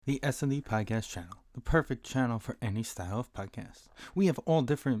The Sndpodcast channel, the perfect channel for any style of podcast. We have all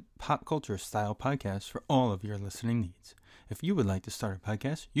different pop culture style podcasts for all of your listening needs. If you would like to start a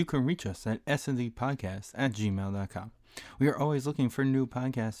podcast, you can reach us at sndpodcast@gmail.com. We are always looking for new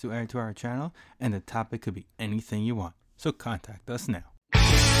podcasts to add to our channel, and the topic could be anything you want. So contact us now.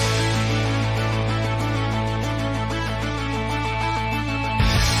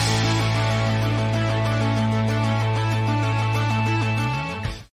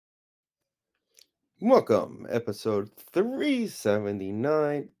 Welcome, episode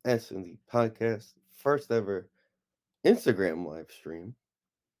 379, S&D Podcast, first ever Instagram live stream.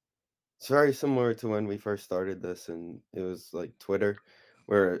 It's very similar to when we first started this, and it was like Twitter,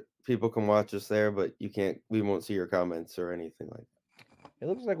 where people can watch us there, but we won't see your comments or anything like that. It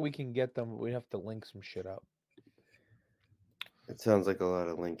looks like we can get them, but we have to link some shit up. It sounds like a lot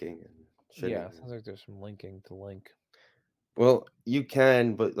of linking and shit. Yeah, it sounds like there's some linking to link. Well, you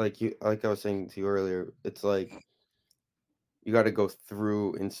can, but like I was saying to you earlier, it's like you got to go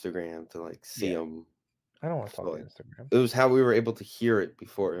through Instagram to like see them. I don't want to talk on Instagram. It was how we were able to hear it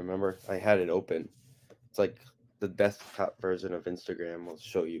before. Remember, I had it open. It's like the desktop version of Instagram will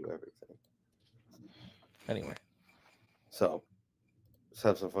show you everything. Anyway, so let's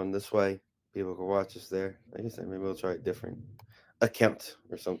have some fun this way. People can watch us there. Like I said, maybe we'll try a different account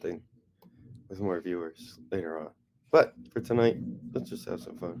or something with more viewers later on. But for tonight, let's just have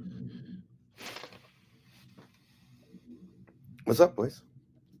some fun. What's up, boys?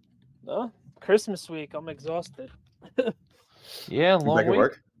 Christmas week. I'm exhausted. Yeah, You long back at week.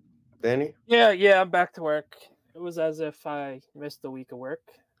 work, Danny? Yeah, I'm back to work. It was as if I missed a week of work.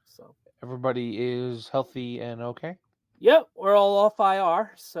 So Everybody is healthy and okay. yep, we're all off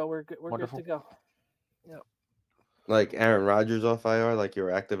IR, so we're good. We're Wonderful. good to go. Yep. Like Aaron Rodgers off IR, like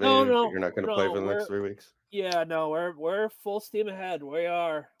you're activated, but you're not going to play for the next 3 weeks. Yeah, no, we're full steam ahead. We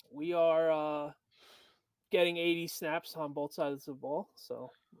are getting 80 snaps on both sides of the ball.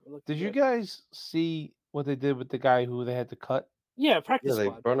 So did you guys see what they did with the guy who they had to cut? Yeah, practice they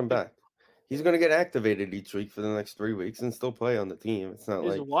squad. brought him back. He's going to get activated each week for the next 3 weeks and still play on the team. It's not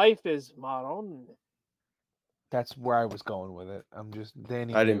His like wife is model. That's where I was going with it. I'm just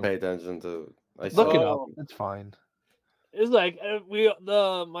Danny. I didn't pay attention to. Look it up. It's fine. It's like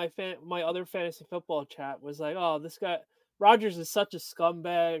my other fantasy football chat was like, oh, this guy Rodgers is such a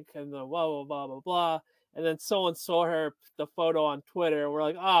scumbag, and the blah blah blah blah blah. And then someone saw the photo on Twitter. And we're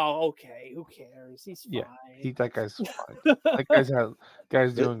like, oh, okay, who cares? He's fine. Yeah, that guy's fine. That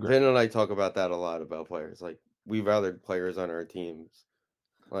guy's doing great. Vin and I talk about that a lot about players. Like we've othered players on our teams.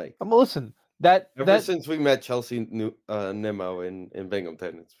 Like listen. Ever since we met Chelsea Nimmo in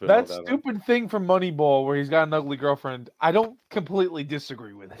Binghamton, it's been that stupid thing from Moneyball where he's got an ugly girlfriend. I don't completely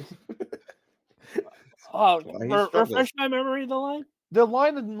disagree with it. Refresh my memory. The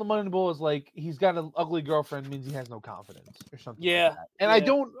line in the Moneyball is like he's got an ugly girlfriend means he has no confidence or something. Yeah, like that. And I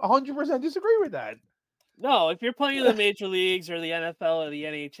don't 100% disagree with that. No, if you're playing in the major leagues or the NFL or the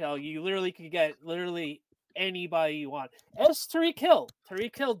NHL, you literally could get anybody you want. As Tariq Hill.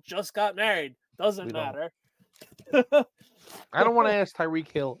 Tariq Hill just got married. Doesn't matter. I don't want to ask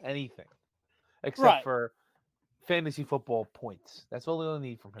Tyreek Hill anything except for fantasy football points. That's all they'll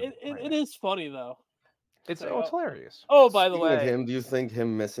need from him. It is funny though. It's hilarious. Oh, by the way, do you think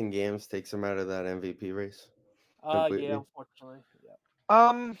him missing games takes him out of that MVP race? Completely? Yeah, unfortunately. Yeah.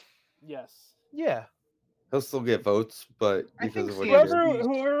 Yes. Yeah. He'll still get votes, but because of what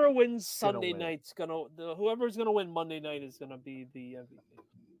whoever wins Sunday night's whoever's gonna win Monday night is gonna be the MVP.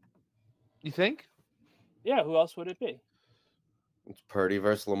 You think? Yeah. Who else would it be? It's Purdy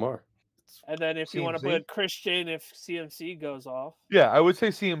versus Lamar. And then if you want to put Christian, if CMC goes off. Yeah, I would say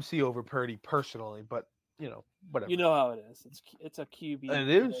CMC over Purdy personally, but whatever. You know how it is. It's a QB. And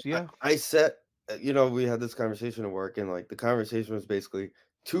it is, yeah. I said, we had this conversation at work, and like the conversation was basically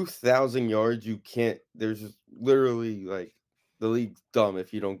 2,000 yards. You can't. There's just literally like the league's dumb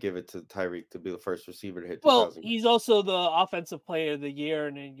if you don't give it to Tyreek to be the first receiver to hit 2,000. Well, he's also the offensive player of the year,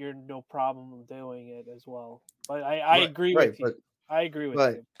 and you're no problem doing it as well. But I agree with you. I agree with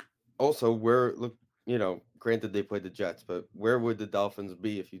you. Also, granted they played the Jets, but where would the Dolphins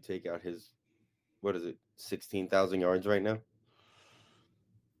be if you take out his, 16,000 yards right now?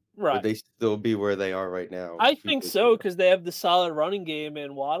 Right. Would they still be where they are right now? I think so, because they have the solid running game,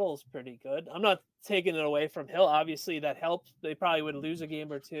 and Waddle's pretty good. I'm not taking it away from Hill. Obviously, that helps. They probably would lose a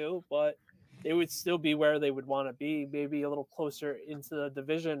game or two, but they would still be where they would want to be, maybe a little closer into the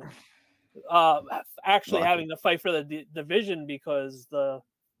division. Having to fight for the division because the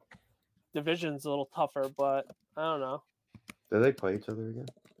division's a little tougher, but I don't know. Do they play each other again?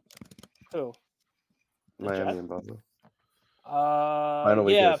 Who? Miami and Buffalo. Final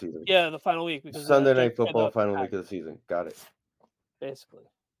week of the season. Yeah, the final week because Sunday Night Jets had Football, the final week Packers, of the season. Got it. basically.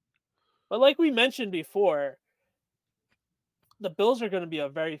 But like we mentioned before, the Bills are going to be a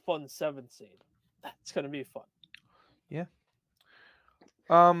very fun 7th seed. It's going to be fun. Yeah.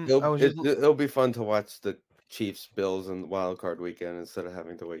 It'll be fun to watch the Chiefs Bills in the wild card weekend instead of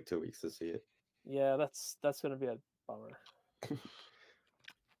having to wait 2 weeks to see it. Yeah, that's going to be a bummer.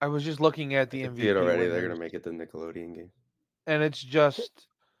 I was just looking at the I can MVP see it already. winners, They're gonna make it the Nickelodeon game. and it's just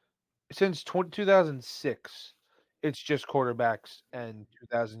since 2006, it's just quarterbacks and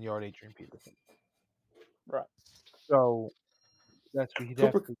 2,000-yard Adrian Peterson. Right. So that's what he'd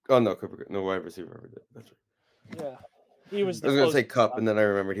have Cooper. to. Oh no, Cooper. No wide receiver ever did. That's right. Yeah. He was I was gonna say closest Cup, stop. and then I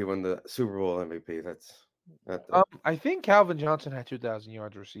remembered he won the Super Bowl MVP. That's not the, I think Calvin Johnson had 2,000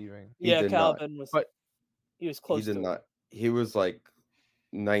 yards receiving. he Yeah, did not. Calvin was. But- he was He close did to not. He was like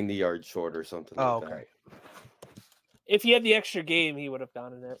 90 yards short or something Oh, like okay. that. If he had the extra game, he would have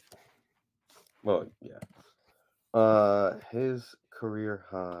gotten it. Well, yeah. His career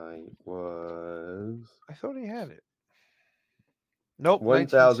high was I thought he had it. Nope.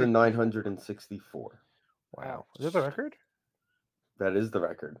 1,964. Wow. Is that the record? That is the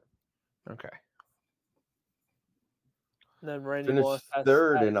record. Okay. And then Randy Moss Finished has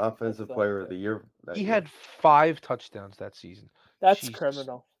third in that's Offensive Player of the Year. that He year. had 5 touchdowns that season. That's Jesus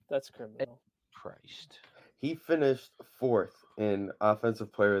criminal. That's criminal. Christ. He finished fourth in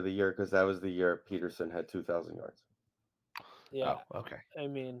Offensive Player of the Year because that was the year Peterson had 2,000 yards. Yeah. Oh, okay. I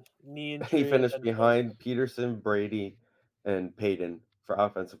mean, knee injury. He and finished then- behind Peterson, Brady, and Payton for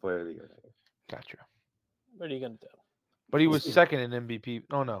Offensive Player of the Year. Gotcha. What are you gonna do? But he was second in MVP.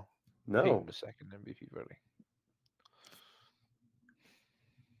 Oh, no. No, Peyton was second in MVP voting.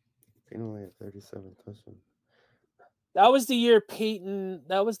 Payton only had 37 touchdowns. That was the year Peyton.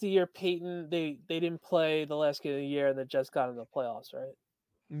 They didn't play the last game of the year, and the Jets got in the playoffs, right?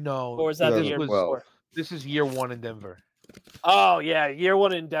 No. Or was that the this year was- before? This is year 1 in Denver. Oh yeah, year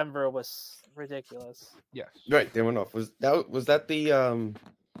 1 in Denver was ridiculous. Yes. Right, they went off. Was that the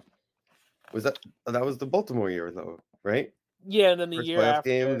that was the Baltimore year though, right? Yeah, and then the First year playoff after,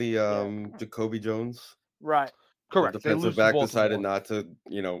 game, the yeah. Jacoby Jones. Right. Correct. The They lose defensive to back Baltimore. decided not to,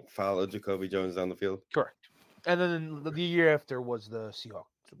 follow Jacoby Jones down the field. Correct. And then the year after was the Seahawks.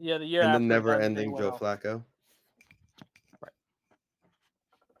 Yeah, the year And after. the then never-ending they went Joe off. Flacco.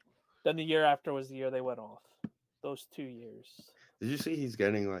 Then the year after was the year they went off. Those 2 years. Did you see he's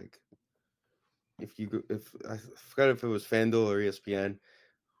getting like, if I forgot if it was FanDuel or ESPN,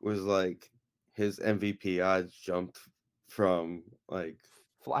 was like his MVP odds jumped from like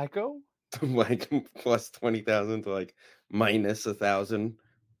Flacco? plus 20,000 to like minus 1,000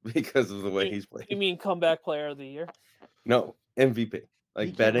 because of the way he's You playing. mean comeback player of the year? No, MVP. He Like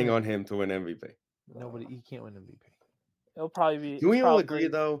can't betting win. on him to win MVP. Nobody. He can't win MVP. It'll probably be. Can we all probably agree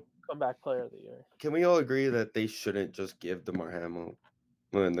though? Comeback player of the year. Can we all agree that they shouldn't just give DeMar Hamlin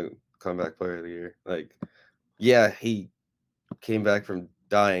the comeback player of the year? Like, yeah, he came back from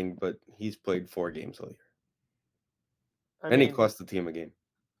dying, but he's played 4 games all year. And he cost the team a game.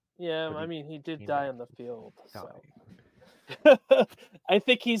 Yeah, But I he mean, he did came die back. on the field. So. Dying. I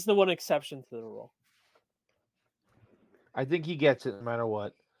think he's the one exception to the rule. I think he gets it no matter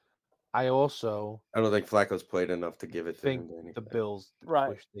what. I also I don't think Flacco's played enough to give it to think him. to the anything. Bills Right.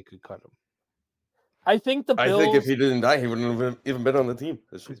 wish they could cut him. I think the Bills. I think if he didn't die, he wouldn't have even been on the team.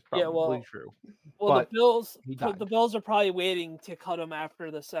 It's Yeah, probably well, true. well, but the Bills. he The died. Bills are probably waiting to cut him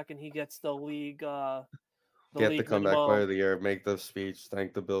after the second he gets the league. Get the league comeback minimum. player of the year, make the speech,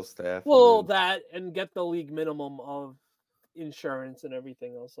 thank the Bill staff. and Well, then- that and get the league minimum of insurance and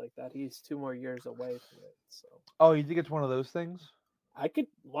everything else like that. He's 2 more years away from it. So Oh, you think it's one of those things? I could.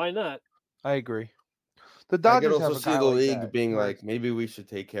 Why not? I agree. The I Dodgers could also have a see guy the like league that, being where like, maybe we should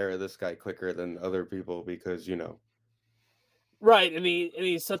take care of this guy quicker than other people because Right, and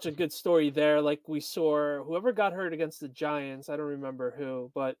he's such a good story there. Like we saw, whoever got hurt against the Giants, I don't remember who,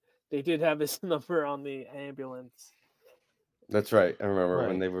 but they did have his number on the ambulance. That's right. I remember Right.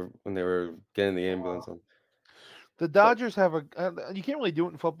 when they were getting the ambulance on. the Dodgers have a. You can't really do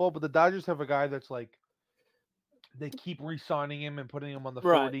it in football, but the Dodgers have a guy that's like. They keep re-signing him and putting him on the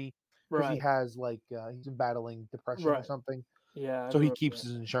Right, 40 because he Right. has like he's been battling depression or Right. something, Yeah. I so he remember keeps that.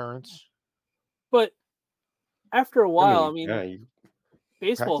 his insurance. But after a while, I mean, yeah,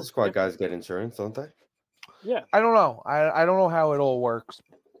 baseball. practice squad guys get insurance, don't they? Yeah. I don't know. I don't know how it all works.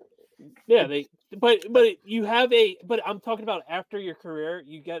 Yeah, but you have but I'm talking about after your career,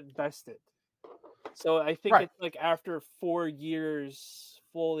 you get vested. So I think Right. it's like after 4 years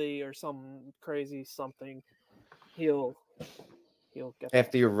fully or some crazy something, he'll get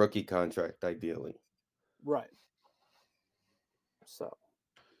After your rookie contract, ideally. right. So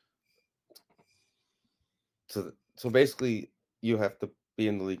basically, you have to be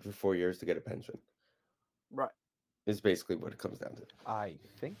in the league for 4 years to get a pension. right, Is basically what it comes down to. I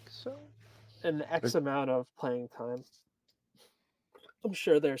think so. an X amount of playing time. I'm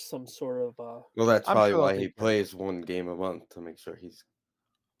sure there's some sort of Well, that's I'm probably sure they'll why he take care of plays one game a month to make sure he's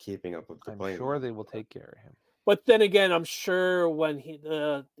keeping up with the I'm playing. sure they will take care of him. But then again, I'm sure when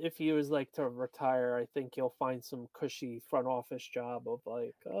if he was like to retire, I think he'll find some cushy front office job of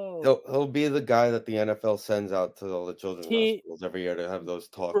like, He'll be the guy that the NFL sends out to all the children's He- hospitals every year to have those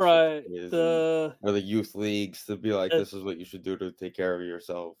talks right, with kids the or the youth leagues to be like, the- this is what you should do to take care of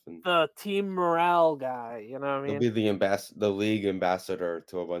yourself, and the team morale guy. You know what I he'll mean? be the league ambassador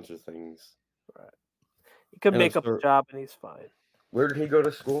to a bunch of things. Right. He could And I'm make up sure- a job and he's fine. Where did he go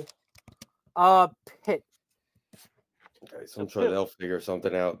to school? Pitt. Okay, so I'm So sure Pitt- they'll figure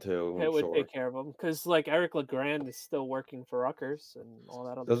something out too. Pitt I'm would sure. take care of him because like Eric LeGrand is still working for Rutgers and all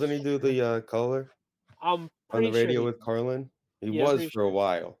that. Other Doesn't he do the color I'm on pretty the radio sure with Carlin? He Yeah, I'm was pretty for a sure.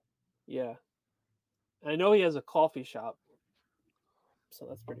 while. Yeah, I know he has a coffee shop, so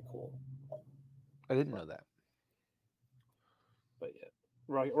that's pretty cool. I didn't know that. But yeah,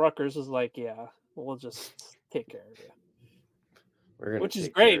 Rutgers is like, yeah, we'll just take care of you. We're gonna Which is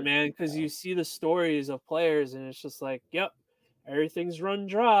take great, care of man, you because now. you see the stories of players, and it's just like, yep, everything's run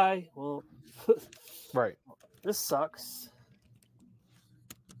dry. Well, Right. this sucks.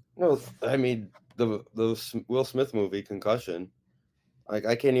 No, I mean the Will Smith movie, Concussion. Like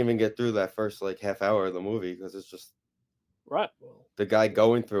I can't even get through that first like half hour of the movie because it's just Right. Well, the guy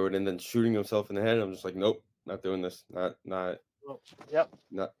going through it and then shooting himself in the head. I'm just like, nope, not doing this. yep.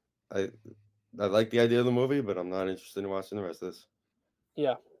 Not. I like the idea of the movie, but I'm not interested in watching the rest of this.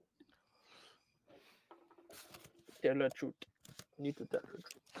 Yeah. Tell the truth. Need to tell the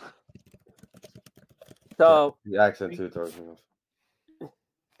truth. So, The accent too throws me off.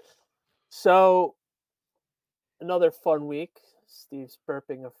 so another fun week. Steve's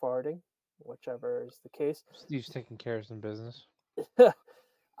burping or farting, whichever is the case. Steve's taking care of some business.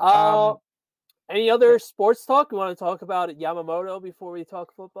 Any other sports talk? You want to talk about Yamamoto before we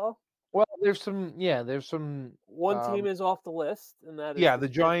talk football? Well, there's some. One team is off the list, and that is the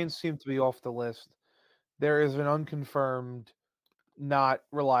Giants seem to be off the list. There is an unconfirmed, not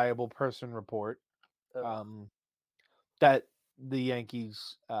reliable person report that the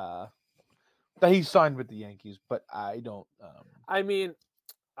Yankees that he signed with the Yankees, but I don't. I mean,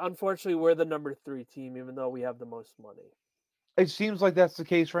 unfortunately, we're the number 3 team, even though we have the most money. It seems like that's the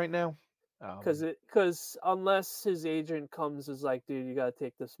case right now. Because unless his agent comes is like, dude, you got to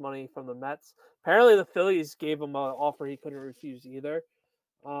take this money from the Mets. Apparently, the Phillies gave him an offer he couldn't refuse either.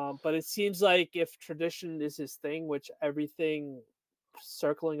 But it seems like if tradition is his thing, which everything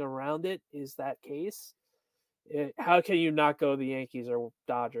circling around it is that case, how can you not go the Yankees or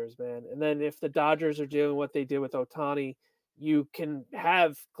Dodgers, man? And then if the Dodgers are doing what they did with Ohtani, you can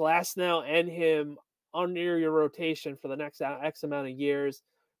have Glasnow and him under your rotation for the next X amount of years,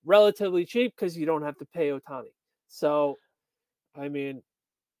 relatively cheap because you don't have to pay Ohtani. So, I mean,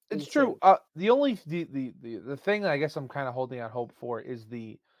 it's insane. true. The only the thing I guess I'm kind of holding out hope for is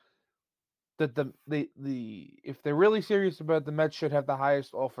the if they're really serious about it, the Mets should have the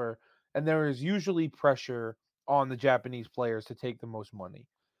highest offer, and there is usually pressure on the Japanese players to take the most money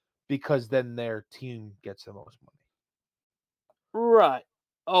because then their team gets the most money. Right.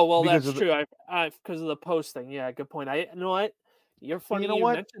 Oh well, Because that's of true. I because of the posting. Yeah, good point. You know what? You're funny. know You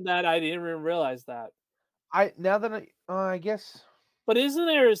what? mentioned that. I didn't even realize that. I guess. But isn't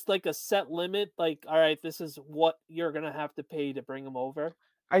there like a set limit? Like, all right, this is what you're gonna have to pay to bring him over.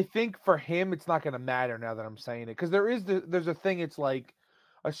 I think for him, it's not going to matter now that I'm saying it because there's a thing. It's like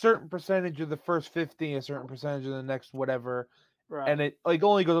a certain percentage of the first 50, a certain percentage of the next whatever, Right. and it like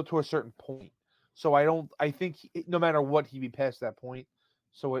only goes up to a certain point. So I think no matter what, he'd be past that point.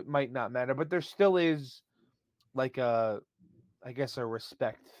 So it might not matter, but there still is like I guess a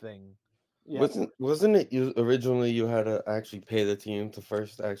respect thing. Yeah. Wasn't it you originally you had to actually pay the team to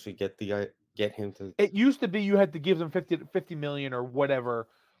first actually get him to? It used to be you had to give them 50 million or whatever.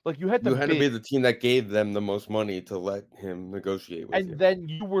 Like you had to You had to be bid, the team that gave them the most money to let him negotiate with and you. then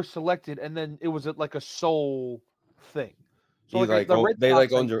you were selected, and then it was like a sole thing. So He like the Red they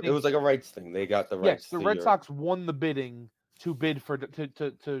Sox, I owned it think- was like a rights thing. They got the rights. Yes, the to Red your Sox won the bidding to bid for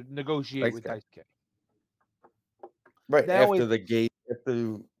to negotiate Dice with K. Dice K. right now after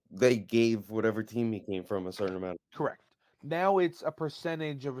they gave whatever team he came from a certain amount. Correct. Now it's a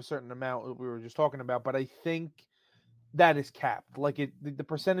percentage of a certain amount that we were just talking about, but I think that is capped. Like the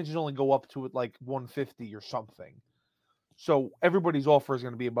percentages only go up to like 150 or something. So everybody's offer is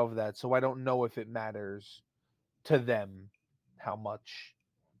going to be above that. So I don't know if it matters to them how much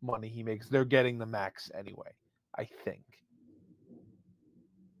money he makes. They're getting the max anyway, I think.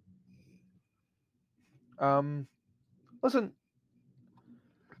 Listen,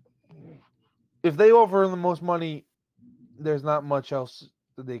 if they offer him the most money, there's not much else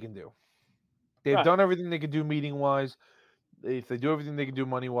that they can do. They've Right. done everything they could do meeting wise. If they do everything they can do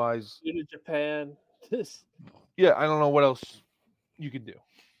money wise, Due to Japan. yeah, I don't know what else you could do.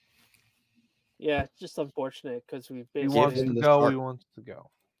 Yeah, it's just unfortunate because we've He basically. wants him to the go. shark. He wants to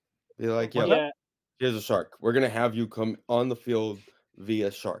go. Be like, What's yo, that? Yeah, here's a shark. We're gonna have you come on the field via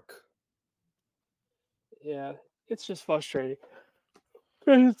shark. yeah, it's just frustrating.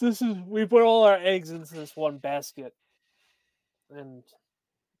 'Cause we put all our eggs into this one basket, and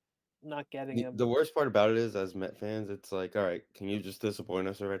not getting him. The worst part about it is, as Met fans, it's like, all right, can you just disappoint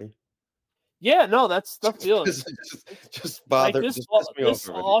us already? Yeah, no, that's the feeling. Just Like bother, this, just piss me off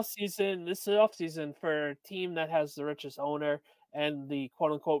already. this off season for a team that has the richest owner and the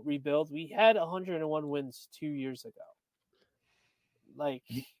quote unquote rebuild, we had 101 wins 2 years ago. Like,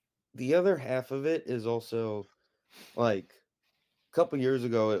 The other half of it is also like a couple years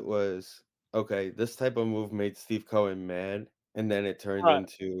ago. It was okay. This type of move made Steve Cohen mad, and then it turned right,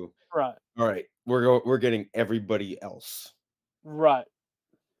 into right, all right. We're getting everybody else. right,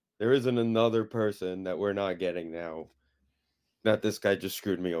 There isn't another person that we're not getting now. That this guy just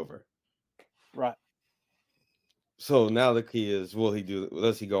screwed me over. right. So now the key is,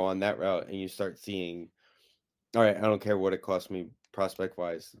 does he go on that route? And you start seeing, all right, I don't care what it costs me prospect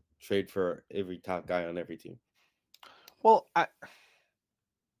wise, trade for every top guy on every team. Well,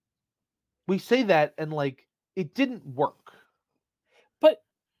 we say that, and like it didn't work. But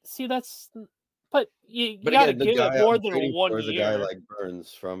see, but you But got to again, the give it guy more I'm than trading 1 for is a guy year. like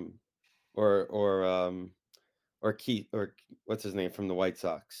Burns from, or Keith, or what's his name from the White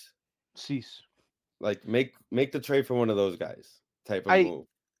Sox. Cease. Like make the trade for one of those guys type of move.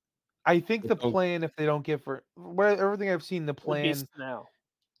 I think the But don't- plan, if they don't get for everything I've seen, the Would be plan. now.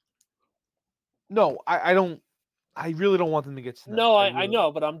 No, I don't. I really don't want them to get Snell. No, I really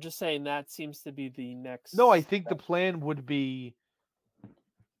know, but I'm just saying that seems to be the next. No, I think the plan would be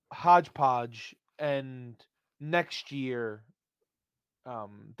hodgepodge, and next year,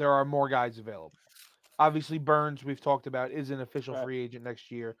 there are more guys available. Obviously, Burns, we've talked about, is an official Right. free agent next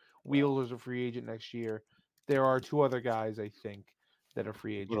year. Wheeler's a free agent next year. There are 2 other guys, I think, that are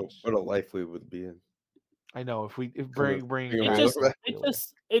free agents. what a life we would be in. I know if Coming- bring bringing back Wheeler back. Wheeler.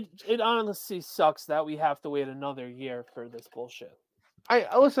 It honestly sucks that we have to wait another year for this bullshit.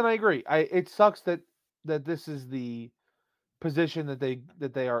 I listen. I agree. It sucks that this is the position that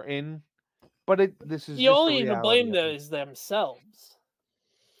they are in, but this is You just only the even reality blame of it. those themselves.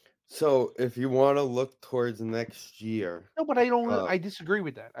 So if you want to look towards next year, No, but I don't. I disagree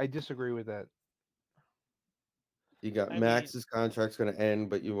with that. I disagree with that. you got I Max's contract's going to end,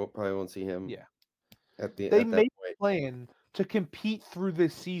 but you probably won't see him. Yeah. At They that made point, a plan to compete through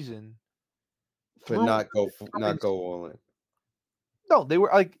this season, but not go all in. No, they were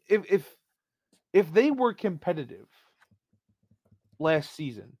like if they were competitive last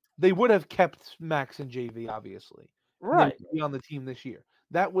season, they would have kept Max and JV, obviously. And they Right. would be on the team this year.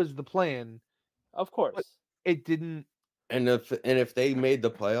 That was the plan. Of course. It didn't. And if they made the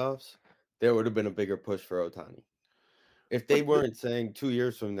playoffs, there would have been a bigger push for Ohtani. If they weren't saying 2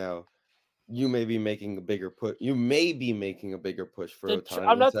 years from now, you may be making a bigger push. You may be making a bigger push for Ohtani.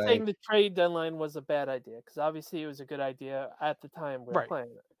 I'm not saying the trade deadline was a bad idea, because obviously it was a good idea at the time we were Right.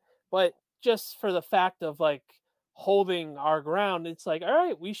 playing it. But just for the fact of like holding our ground, it's like, all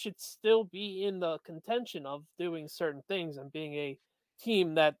right, we should still be in the contention of doing certain things and being a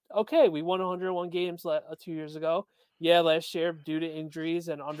team that, okay, we won 101 games 2 years ago. Yeah, last year due to injuries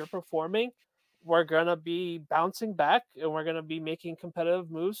and underperforming, we're going to be bouncing back and we're going to be making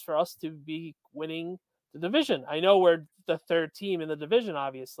competitive moves for us to be winning the division. I know we're the 3rd team in the division,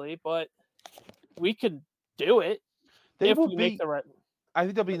 obviously, but we can do it if we make the right. I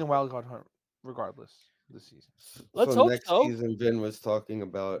think they'll be in the wild card hunt regardless this season. Let's hope next so. season, Vin was talking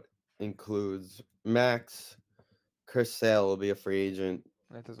about includes Max. Chris Sale will be a free agent.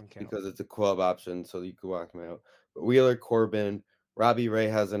 That doesn't count because it's a club option, so you could walk him out. But Wheeler, Corbin, Robbie Ray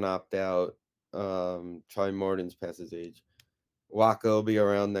has an opt out. Charlie Morton's past his age. Waka will be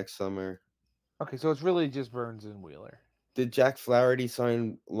around next summer. Okay, so it's really just Burns and Wheeler. Did Jack Flaherty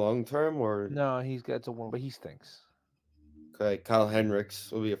sign long term or No? He's got to one, but he stinks. Okay, Kyle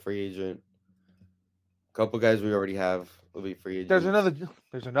Hendricks will be a free agent. A couple guys we already have will be free agents.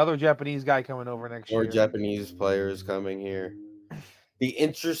 There's another Japanese guy coming over next More year. Japanese players coming here. The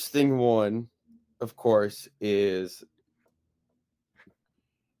interesting one, of course, is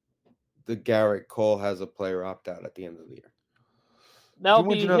the Garrett Cole has a player opt out at the end of the year. That'll he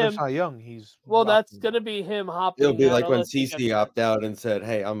wins be another him. Cy Young, he's Well, that's opting gonna out. be him It'll hopping be out like when unless he gets CC hurt. opted out and said,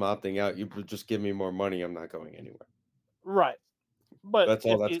 "Hey, I'm opting out. You just give me more money. I'm not going anywhere." Right. But That's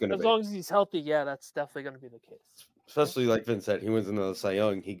all that's going to as be. long as he's healthy, yeah, that's definitely gonna be the case. Especially like Vince said, he wins another Cy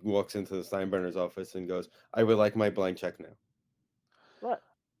Young. He walks into the Steinbrenner's office and goes, "I would like my blank check now." Right.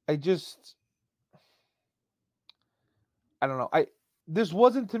 I don't know. This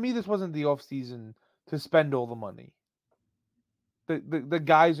wasn't the off season to spend all the money. The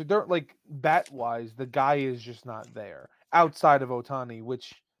guys are like bat wise, the guy is just not there outside of Otani,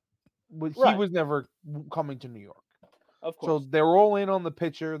 which he Right. was never coming to New York. Of So course. they're all in on the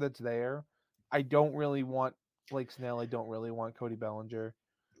pitcher that's there. I don't really want Blake Snell. I don't really want Cody Bellinger.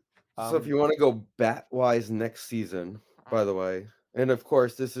 So if you want to go bat wise next season, by the way, and of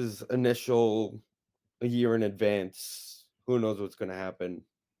course this is initial a year in advance. Who knows what's going to happen?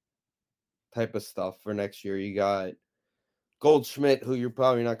 Type of stuff for next year. You got Goldschmidt, who you're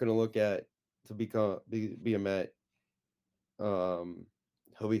probably not going to look at to be a Met. He'll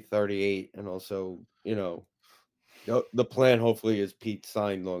be 38, and also the plan hopefully is Pete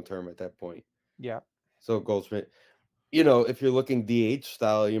signed long term at that point. Yeah. So Goldschmidt, if you're looking DH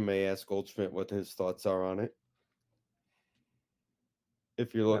style, you may ask Goldschmidt what his thoughts are on it.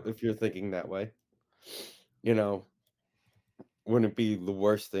 If you're thinking that way, wouldn't it be the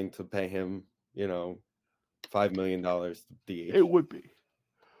worst thing to pay him, $5 million to DH? It would be.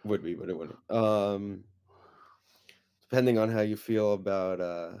 Would be, but it wouldn't. Depending on how you feel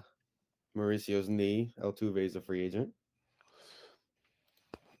about Mauricio's knee, Altuve is a free agent.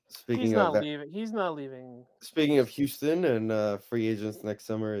 He's not leaving. He's not leaving. Speaking of Houston and free agents next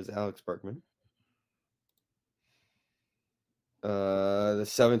summer is Alex Berkman. The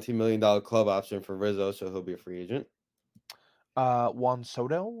 $17 million club option for Rizzo, so he'll be a free agent. Juan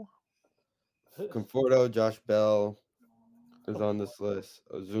Soto, Conforto, Josh Bell is on this list.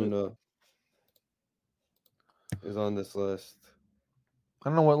 Ozuna is on this list. I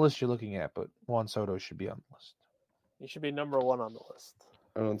don't know what list you're looking at, but Juan Soto should be on the list. He should be number 1 on the list.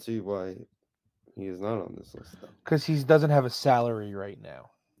 I don't see why he is not on this list, though. Because he doesn't have a salary right now.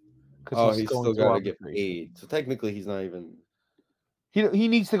 Oh, he's still got to get paid. So technically, he's not even. He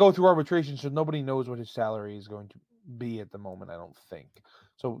needs to go through arbitration, so nobody knows what his salary is going to be at the moment, I don't think.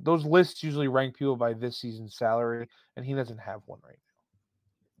 So those lists usually rank people by this season's salary, and he doesn't have one right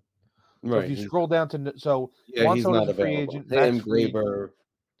now. So if you scroll down to Juan he's Soto's not a free available. agent, Sam Max Fried, Glaber.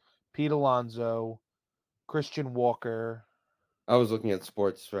 Pete Alonso, Christian Walker. I was looking at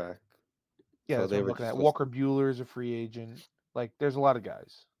Sports Track. Yeah, so that's what I'm looking at. Walker Buehler is a free agent. Like, there's a lot of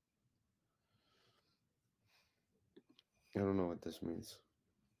guys. I don't know what this means.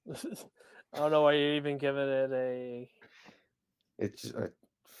 I don't know why you're even giving it a. I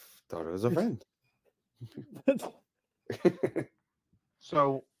thought it was a friend.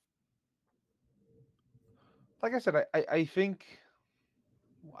 So, like I said, I think.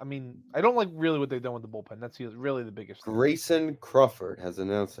 I mean, I don't like really what they've done with the bullpen. That's really the biggest thing. Grayson Crawford has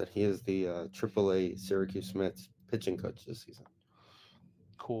announced that he is the AAA Syracuse Mets pitching coach this season.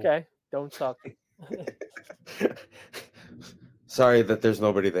 Cool. Okay, don't suck. Sorry that there's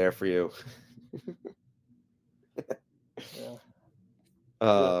nobody there for you.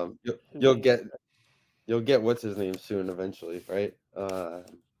 Yeah. You'll get what's his name soon eventually, right?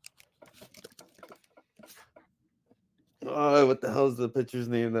 What the hell is the pitcher's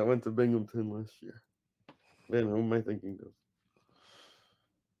name that went to Binghamton last year? Man, who am I thinking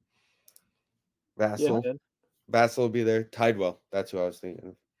of? Vassell. Yeah, Vassell will be there. Tidewell. That's who I was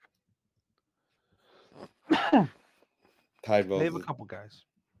thinking of. Tidewell. They have a couple guys.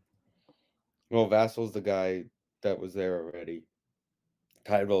 Well, Vassell's the guy that was there already.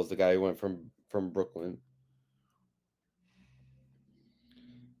 Tidewell's the guy who went from Brooklyn.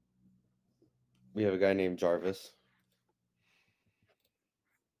 We have a guy named Jarvis.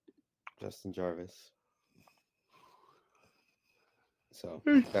 Justin Jarvis. So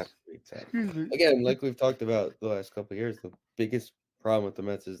that's exciting. Again, like we've talked about the last couple of years, the biggest problem with the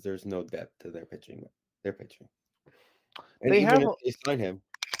Mets is there's no depth to their pitching. And even if they sign him,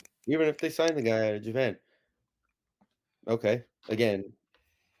 even if they sign the guy out of Japan, okay, again.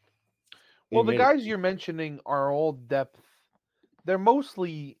 Well, the guys you're mentioning are all depth. They're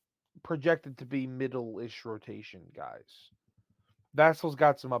mostly projected to be middle-ish rotation guys. Vassell's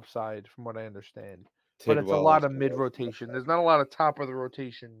got some upside, from what I understand, but it's a lot of mid-rotation. There's not a lot of top of the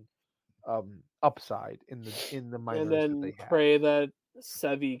rotation upside in the minors. And then that they have. pray that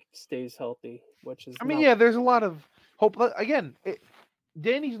Sevy stays healthy, which is. There's a lot of hope. Again,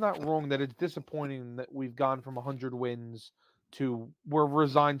 Danny's not wrong that it's disappointing that we've gone from 100 wins to we're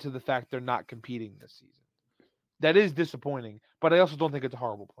resigned to the fact they're not competing this season. That is disappointing, but I also don't think it's a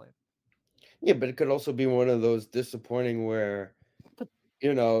horrible plan. Yeah, but it could also be one of those disappointing where,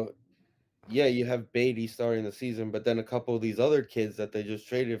 you know, yeah, you have Beatty starting the season, but then a couple of these other kids that they just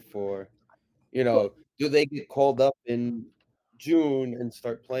traded for, do they get called up in June and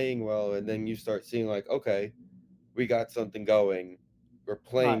start playing well, and then you start seeing like, okay, we got something going, we're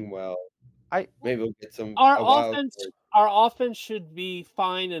playing well, maybe we'll get Our a wild offense, card. our offense should be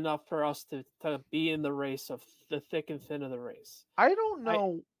fine enough for us to be in the race of the thick and thin of the race. I don't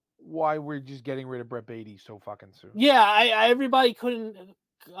know why we're just getting rid of Brett Beatty so fucking soon. Yeah, everybody couldn't.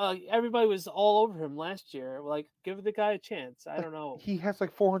 Everybody was all over him last year. Like, give the guy a chance. I don't know. He has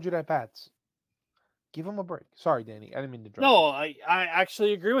like 400 at bats. Give him a break. Sorry, Danny. I didn't mean to drop. No, I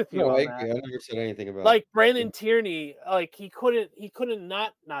actually agree with you No, on I that. agree. I never said anything about Like Brandon Tierney, like he couldn't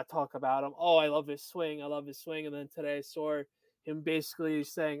not talk about him. Oh, I love his swing. And then today I saw him basically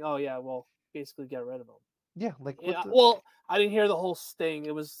saying, "Oh yeah, well, basically get rid of him." Yeah, like Yeah. Well, I didn't hear the whole sting.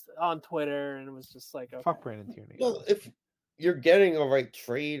 It was on Twitter, and it was just like, okay. Fuck Brandon Tierney. Well, if you're getting a right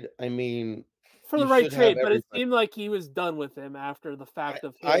trade, I mean, for the right trade, but it seemed like he was done with him after the fact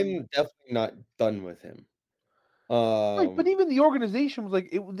of him. I'm definitely not done with him. Right, but even the organization was like,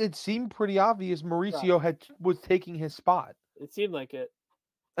 it seemed pretty obvious Mauricio was taking his spot. It seemed like it.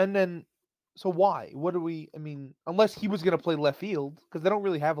 And then, so why? I mean, unless he was going to play left field, because they don't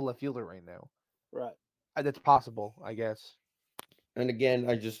really have a left fielder right now. Right. That's possible, I guess. And again,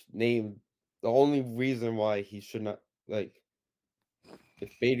 I just named the only reason why he should not, like, if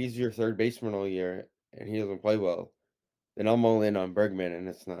Beatty's your third baseman all year and he doesn't play well, then I'm all in on Bergman, and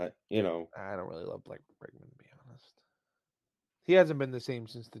it's not, I don't really love Blake Bergman, to be honest. He hasn't been the same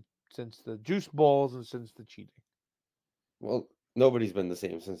since the juice balls and since the cheating. Well, nobody's been the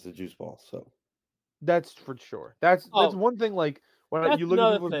same since the juice balls, so. That's for sure. That's one thing, like, when you look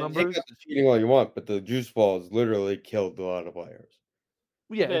at people's numbers. Take out the cheating all you want, but the juice balls literally killed a lot of players.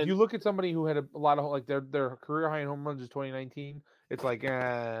 Yeah, if you look at somebody who had a lot of, like, their career high in home runs is 2019, it's like,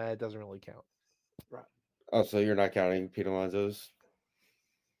 it doesn't really count. Right. Oh, so you're not counting Pete Alonso's?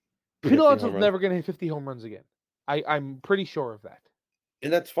 Pete Alonso's never going to hit 50 home runs again. I'm pretty sure of that.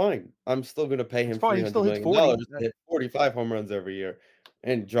 And that's fine. I'm still going to pay him $300 million to hit 45 home runs every year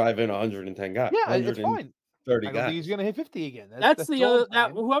and drive in 110 guys. Yeah, it's fine. 30 I don't think he's going to hit 50 again. That's the other.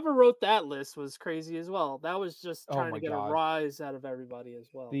 Whoever wrote that list was crazy as well. That was just trying to get a rise out of everybody as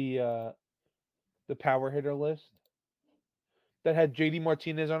well. The power hitter list that had JD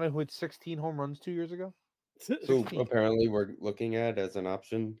Martinez on it, who had 16 home runs 2 years ago. So apparently we're looking at as an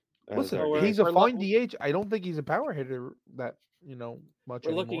option. Listen, he's a fine DH. I don't think he's a power hitter that much.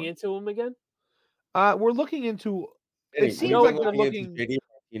 We're looking into him again. We're looking into. It seems like they're looking into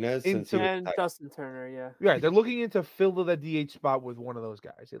Justin Turner. Yeah. Yeah, they're looking into fill that DH spot with one of those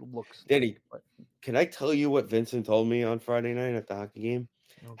guys. It looks. Danny, can I tell you what Vincent told me on Friday night at the hockey game?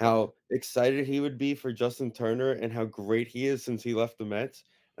 Okay. How excited he would be for Justin Turner and how great he is since he left the Mets.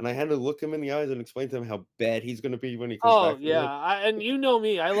 And I had to look him in the eyes and explain to him how bad he's going to be when he comes back. Oh, yeah. And you know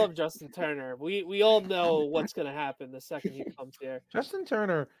me. I love Justin Turner. We all know what's going to happen the second he comes here. Justin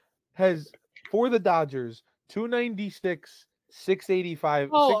Turner has, for the Dodgers, 296, 685,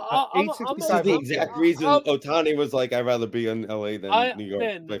 865. This is the exact reason Ohtani was like, I'd rather be in LA than New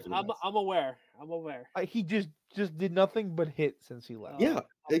York. I'm aware. He just did nothing but hit since he left. Yeah,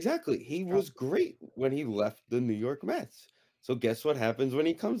 exactly. He was great when he left the New York Mets. So guess what happens when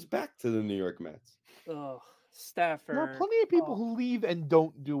he comes back to the New York Mets? Oh, Stafford. There are plenty of people who leave and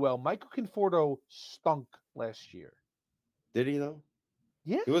don't do well. Michael Conforto stunk last year. Did he though?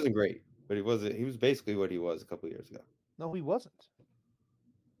 Yeah. He wasn't great, but he was basically what he was a couple of years ago. No, he wasn't.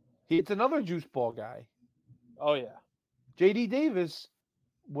 It's another juice ball guy. Oh yeah. JD Davis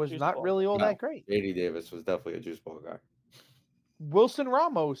was not really all that great. JD Davis was definitely a juice ball guy. Wilson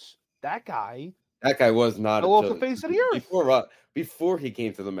Ramos, that guy. That guy was not off the face of the earth. Before he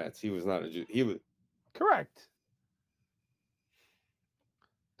came to the Mets, he was not he was correct.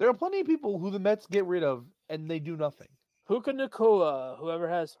 There are plenty of people who the Mets get rid of and they do nothing. Puka Nacua, whoever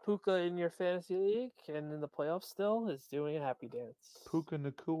has Puka in your fantasy league and in the playoffs still is doing a happy dance. Puka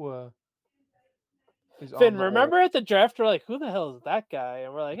Nacua is Finn, remember at the draft we're like, who the hell is that guy?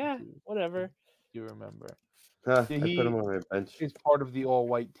 And we're like, whatever. You remember. I put him on my bench. He's part of the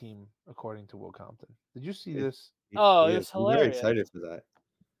all-white team, according to Will Compton. Did you see this? Oh, it's hilarious. I'm very excited for that.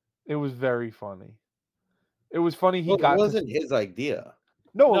 It was very funny. It was funny. It wasn't his idea.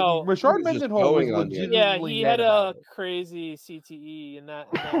 No, Rashard Mendenhall was legitimately he had a crazy CTE and that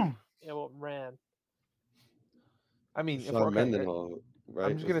ran. I mean, Mendenhall,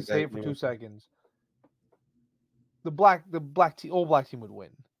 right? I'm just gonna say it for 2 seconds. The all black team would win.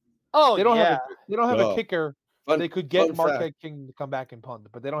 Oh, they don't have a kicker They could get fun Marquette fact. King to come back and punt,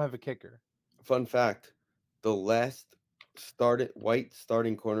 but they don't have a kicker. Fun fact: the last white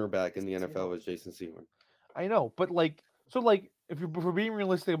starting cornerback in the NFL was Jason Seymour. I know, but if we're being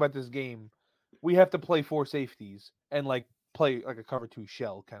realistic about this game, we have to play 4 safeties and play like a cover 2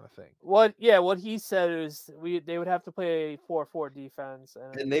 shell kind of thing. What he said is they would have to play a 4-4 defense,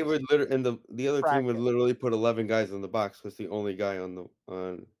 And they would literally, and the other team would bracket. literally put 11 guys in the box because the only guy on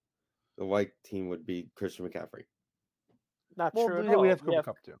the white team would be Christian McCaffrey. Not Well, true at yeah, all. we have Cooper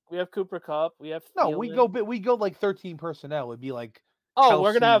Cup too. We have Cooper Cup. We have No, Thielen. we go like 13 personnel. It'd be like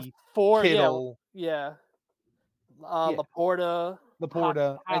we're gonna have Kelsey, 4. Kittle, Yeah. Yeah.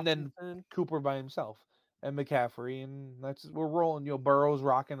 Laporta, and then Hopkinson. Cooper by himself, and McCaffrey, and we're rolling. Burrow's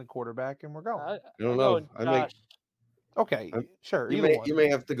rocking the quarterback, and we're going. I don't know. Okay, sure. You may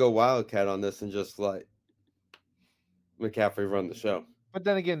have to go Wildcat on this and just let McCaffrey run the show. But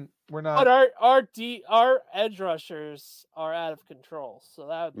then again, we're not. But our edge rushers are out of control, so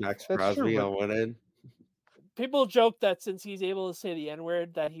that would be Max fun. Crosby on one end. People joke that since he's able to say the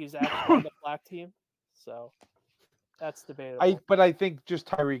N-word, that he's actually on the black team. So that's debatable. But I think just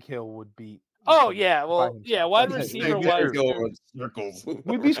Tyreek Hill would beat. Oh yeah, well himself. yeah, wide receiver They're wise, going in circles.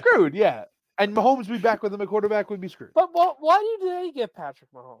 We'd be screwed, yeah. And Mahomes would be back with him. A quarterback would be screwed. But why do they get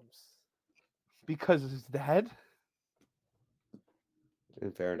Patrick Mahomes? Because his dad.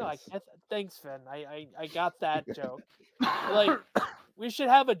 In fairness, No, thanks, Finn. I got that joke. Like, we should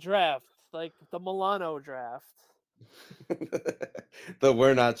have a draft, like the Milano draft. the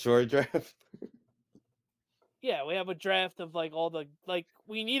we're not sure draft. Yeah, we have a draft of all the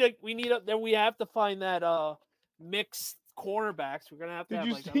then we have to find that mixed cornerbacks. We're gonna have to have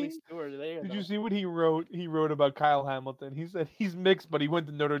at least 2 or there. Did you see what he wrote? He wrote about Kyle Hamilton. He said he's mixed, but he went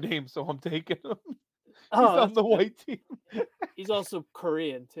to Notre Dame, so I'm taking him. He's on the white team. He's also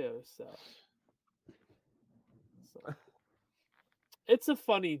Korean too, so it's a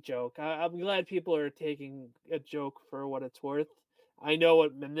funny joke. I'm glad people are taking a joke for what it's worth. I know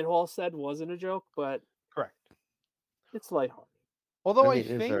what Mendenhall said wasn't a joke, but correct. It's lighthearted. Although I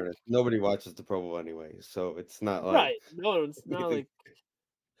think fairness, nobody watches the Pro Bowl anyway, so it's not like right. No, it's not like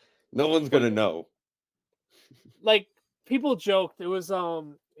no one's gonna know. Like people joked it was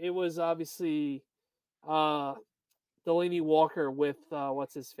obviously Delaney Walker with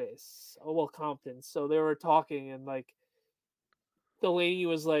what's his face? Oh well, Compton. So they were talking and Delaney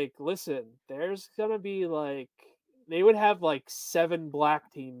was like, "Listen, there's gonna be they would have 7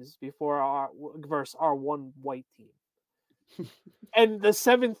 black teams versus our 1 white team, and the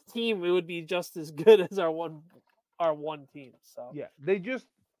 7th team it would be just as good as our one team." So yeah, you'd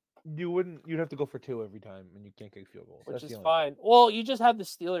have to go for 2 every time, and you can't kick field goals, which is fine. Well, you just have the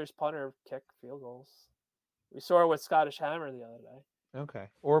Steelers punter kick field goals. We saw it with Scottish Hammer the other day. Okay,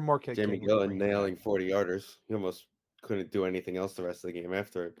 or Marquette Jamie Gillen nailing 40-yarders. He almost couldn't do anything else the rest of the game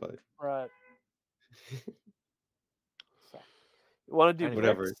after it, but right. So, you want to do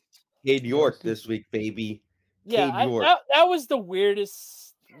whatever. picks? Cade York this week, baby. Yeah, that was the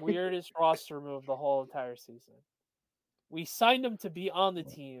weirdest roster move the whole entire season. We signed him to be on the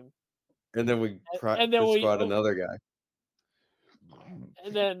team, and then we squad another guy,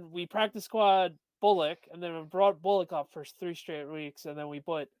 and then we practice squad Bullock, and then we brought Bullock up for 3 straight weeks, and then we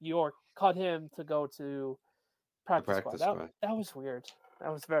put York, cut him to go to practice squad. That was weird.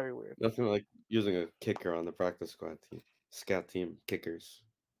 That was very weird. Nothing like using a kicker on the practice squad team, scout team kickers.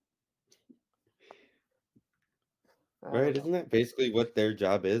 Right? Isn't that basically what their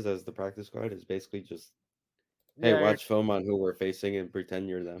job is as the practice squad? Is basically just, hey, watch film on who we're facing and pretend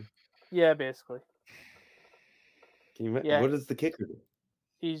you're them. Yeah, basically. Can you? Yeah. What does the kicker do?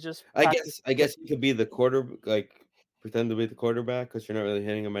 He's just. I guess he could be the pretend to be the quarterback because you're not really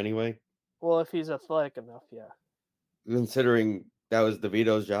hitting him anyway. Well, if he's athletic enough, yeah. Considering that was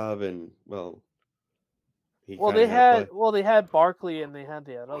DeVito's job, and they had Barkley and they had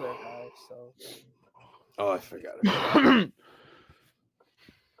the other guy, so. Oh, I forgot about it.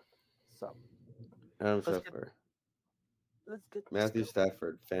 So. Adam Schefter. Let's get Matthew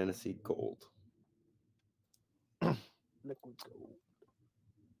Stafford, fantasy gold. Liquid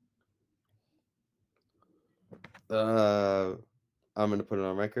gold. I'm gonna put it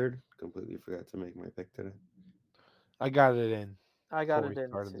on record. Completely forgot to make my pick today. I got it in. I got it in.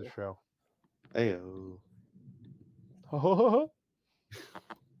 Started the show. Ayo.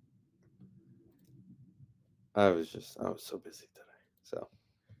 I was so busy today. So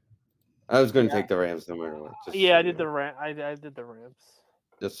I was going to take the Rams no matter what. I did the Rams.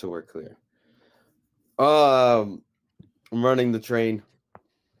 Just so we're clear. I'm running the train.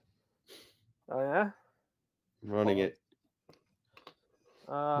 Oh yeah. I'm running it.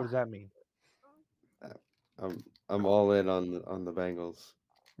 What does that mean? I'm all in on the Bengals.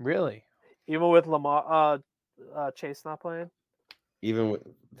 Really? Even with Lamar, Chase not playing. Even with,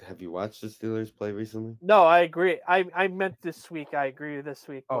 have you watched the Steelers play recently? No, I agree. I meant this week. I agree with this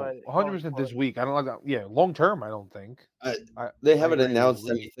week, Oh, but 100% this week. I don't like that. Yeah, long term, I don't think. They I haven't agree with announced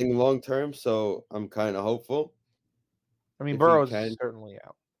Lee. anything long term, so I'm kind of hopeful. I mean, If he Burrow's can. is certainly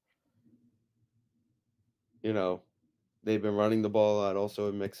out. You know, they've been running the ball a lot also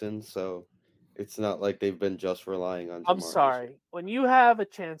in Mixon, so it's not like they've been just relying on I'm Jamar this year. sorry. When you have a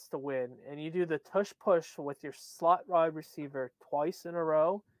chance to win and you do the tush push with your slot wide receiver twice in a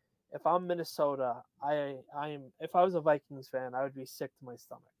row, if I'm Minnesota, if I was a Vikings fan, I would be sick to my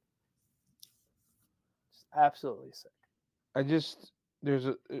stomach. Just absolutely sick.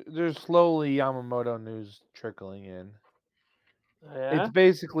 There's slowly Yamamoto news trickling in. Yeah. It's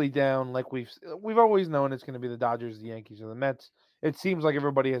basically down like we've always known it's going to be the Dodgers, the Yankees, or the Mets. It seems like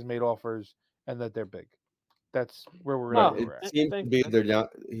everybody has made offers and that they're big. That's where we're Right. at. It We're at. seems to thank be you. they're down.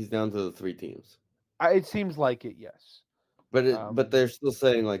 He's down to the 3 teams, It seems like it, yes. but they're still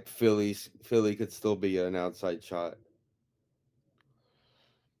saying like Philly could still be an outside shot.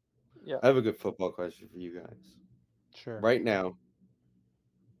 Yeah. I have a good football question for you guys. Sure. Right now,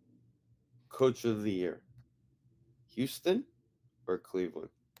 Coach of the Year, Houston or Cleveland?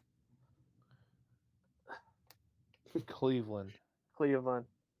 Cleveland. Cleveland.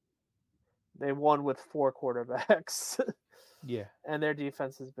 They won with 4 quarterbacks, Yeah. and their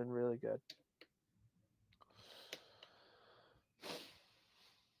defense has been really good.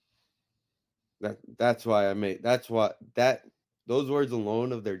 That's why those words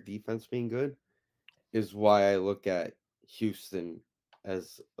alone of their defense being good is why I look at Houston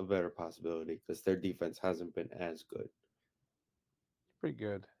as a better possibility because their defense hasn't been as good. Pretty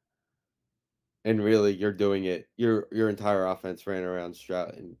good. And really, you're doing it. Your entire offense ran around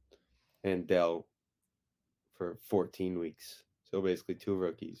Stroud and Dell for 14 weeks. So basically, 2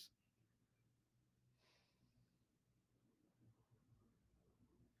 rookies.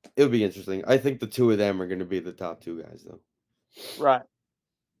 It'll be interesting. I think the 2 of them are going to be the top 2 guys, though. Right.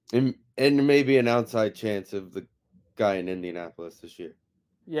 And maybe an outside chance of the guy in Indianapolis this year.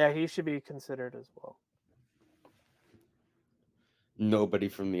 Yeah, he should be considered as well. Nobody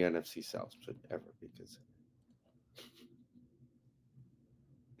from the NFC South should ever be considered.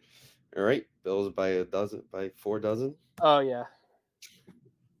 All right, Bills by 4 dozen. Oh yeah.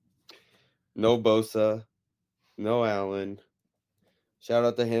 No Bosa, no Allen. Shout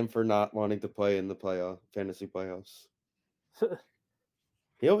out to him for not wanting to play in the fantasy playoffs.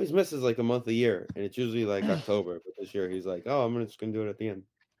 He always misses like a month a year, and it's usually like October. But this year he's like, "Oh, I'm just gonna do it at the end."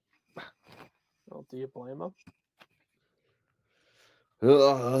 Well, do you blame him?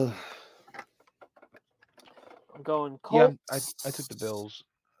 I'm going Colts. Yeah, I took the Bills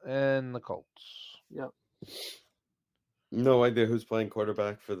and the Colts. Yep. No idea who's playing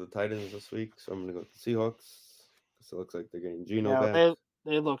quarterback for the Titans this week, so I'm gonna go with the Seahawks. Because it looks like they're getting Geno back.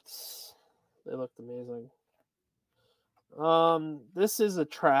 They looked amazing. This is a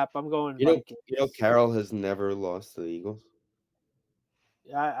trap. I'm going Vikings. You know, Carroll has never lost to the Eagles.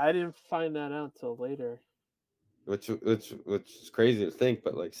 I didn't find that out till later. Which is crazy to think,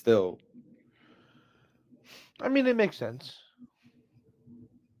 but like still. I mean, it makes sense.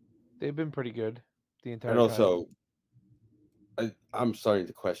 They've been pretty good the entire And time. also, I'm starting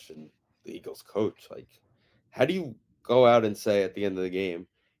to question the Eagles coach. Like, how do you go out and say at the end of the game,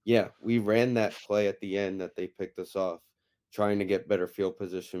 yeah, we ran that play at the end that they picked us off, trying to get better field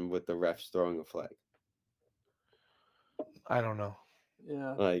position with the refs throwing a flag? I don't know.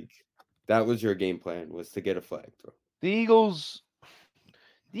 Yeah. Like, that was your game plan, was to get a flag throw. The Eagles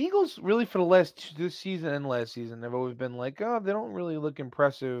really for this season and last season, they've always been like, oh, they don't really look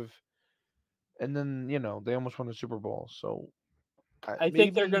impressive. And then, they almost won the Super Bowl. So I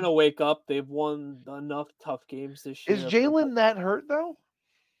think they're going to wake up. They've won enough tough games this year. Is Jalen that hurt, though?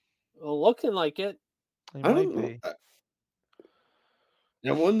 Well, looking like it. He I might don't know. be.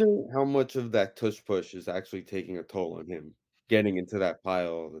 I wonder how much of that tush push is actually taking a toll on him, getting into that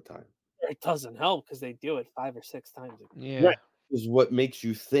pile all the time. It doesn't help because they do it 5 or 6 times a game. Yeah. Right. Is what makes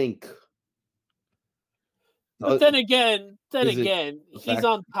you think. But then again, he's fact-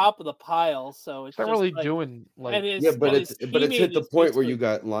 on top of the pile, so it's It's not just really like, doing like. and his, Yeah, but and it's his hit the teammate point is where you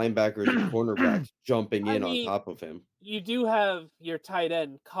basically- got linebackers and cornerbacks jumping I in mean, on top of him. you do have your tight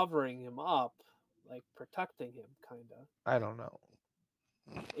end covering him up, like protecting him, kind of. I don't know.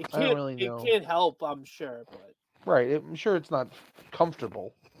 It I don't can't. really know. It can't help, I'm sure, but Right. I'm sure it's not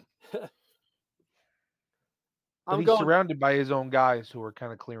comfortable. But I'm he's going surrounded by his own guys who are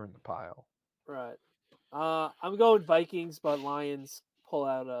kind of clearing the pile. right. I'm going Vikings, but Lions pull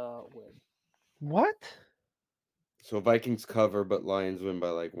out a win. What? So Vikings cover, but Lions win by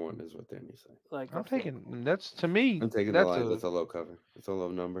like 1 is what Danny's saying. Like I'm a field taking goal. that's to me. I'm taking the That's Lions. That's a low cover. It's a low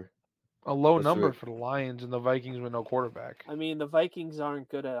number. a low Let's do number it. for the Lions and the Vikings with no quarterback. I mean, the Vikings aren't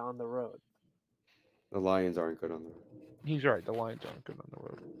good at on the road. The Lions aren't good on the road. He's right. The Lions aren't good on the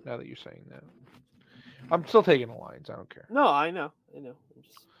road. Now that you're saying that, I'm still taking the Lions. I don't care. No, I know. I'm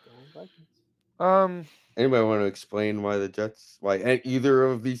just going Vikings. Anybody want to explain why the Jets, why either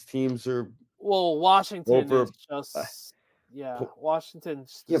of these teams are Well, Washington over? is just po-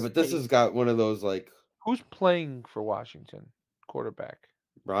 Washington's Yeah, just but this has got one of those like Who's playing for Washington? Quarterback.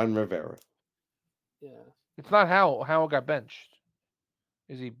 Ron Rivera. yeah. It's not Howell. Howell got benched.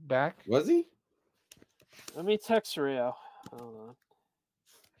 Is he back? Was he? Let me text Rio. Hold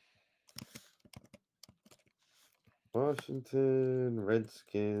on. Washington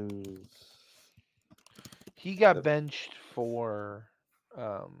Redskins. He got benched for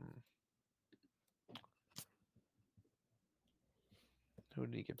who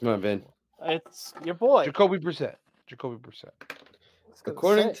did he get Come on, benched Vin. It's your boy. for? Jacoby Brissett. Jacoby Brissett. I was gonna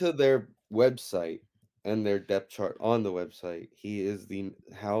According say. to their website and their depth chart on the website,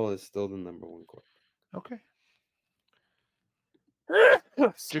 Howell is still the number 1 quarterback. Okay.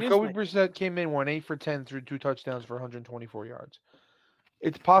 Excuse Jacoby me. Brissett came in, went 8 for 10, threw 2 touchdowns for 124 yards.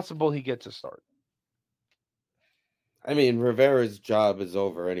 It's possible he gets a start. I mean, Rivera's job is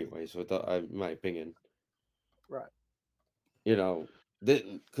over anyway, so in my opinion, Right. you know,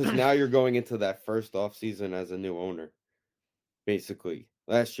 because now you're going into that first off season as a new owner. Basically,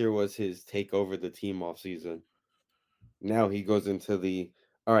 last year was his take over the team off season. Now he goes into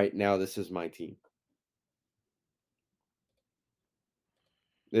all right, now this is my team.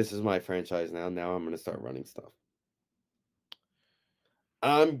 This is my franchise now. Now I'm going to start running stuff.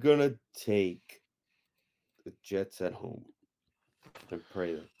 I'm going to take the Jets at home and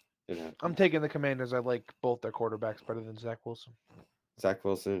pray that it happens. I'm taking the Commanders. I like both their quarterbacks better than Zach Wilson. Zach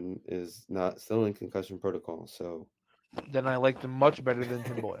Wilson is still in concussion protocol, so. Then I like them much better than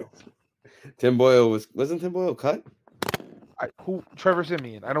Tim Boyle. Tim Boyle wasn't Tim Boyle cut? Trevor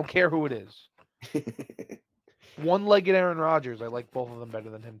Siemian. I don't care who it is. One-legged Aaron Rodgers. I like both of them better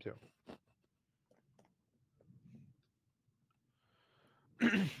than him too.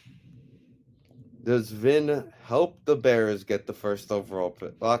 Does Vin help the Bears get the first overall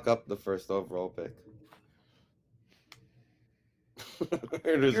pick? Lock up the first overall pick.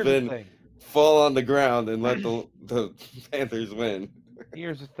 Or does Here's Vin the thing. fall on the ground and let the Panthers win?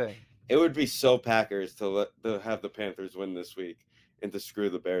 Here's the thing. It would be so Packers to have the Panthers win this week and to screw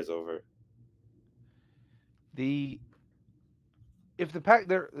the Bears over.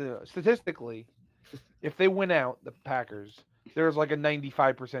 Statistically, if they win out, the Packers, there's like a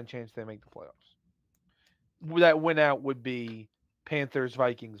 95% chance they make the playoffs. That win out would be Panthers,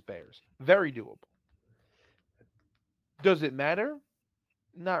 Vikings, Bears. Very doable. Does it matter?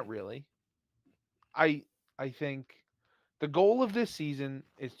 Not really. I think the goal of this season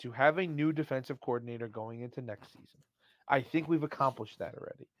is to have a new defensive coordinator going into next season. I think we've accomplished that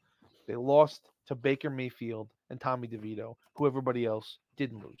already. They lost to Baker Mayfield and Tommy DeVito, who everybody else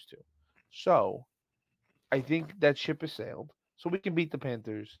didn't lose to. So I think that ship has sailed. So we can beat the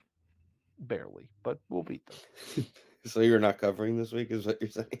Panthers barely, but we'll beat them. So you're not covering this week, is what you're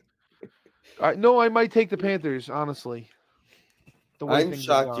saying? No, I might take the Panthers, honestly. I'm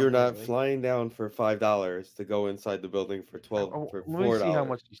shocked you're not flying down for $5 to go inside the building for $4. Let me see how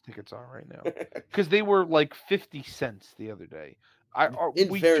much these tickets are right now, because they were like 50 cents the other day.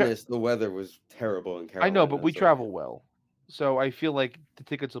 In fairness, the weather was terrible in Carolina. I know, but we travel well, so I feel like the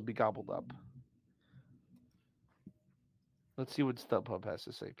tickets will be gobbled up. Let's see what StubHub has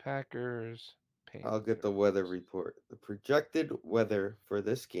to say. Packers. I'll get the weather report. The projected weather for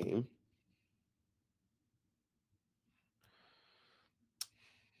this game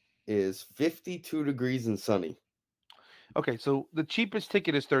is 52 degrees and sunny. Okay, so the cheapest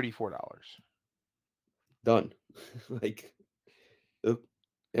ticket is $34. Done.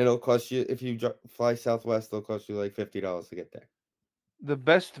 It'll cost you, if you fly Southwest, it'll cost you like $50 to get there. The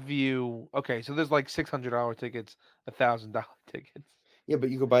best view. Okay, so there's like $600 tickets, $1,000 tickets. Yeah, but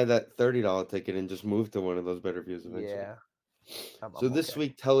you could buy that $30 ticket and just move to one of those better views eventually. Yeah. So this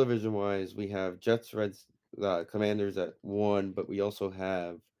week, television-wise, we have Jets, Reds, Commanders at 1, but we also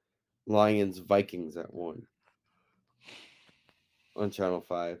have Lions, Vikings at 1 on Channel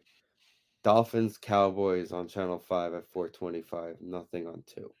 5. Dolphins, Cowboys on Channel 5 at 4:25. Nothing on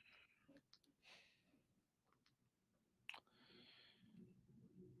 2.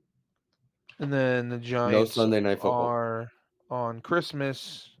 And then the Giants Sunday Night Football are on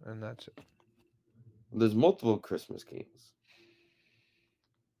Christmas, and that's it. There's multiple Christmas games.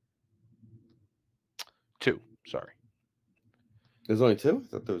 2. Sorry. There's only 2? I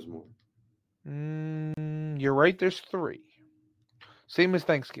thought there was more. You're right. There's 3. Same as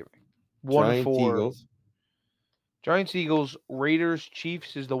Thanksgiving. One Giants, for Eagles. Giants, Eagles, Raiders,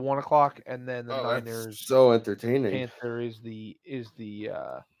 Chiefs is the 1 o'clock, and then the Oh, that's Niners, so entertaining. Panther is the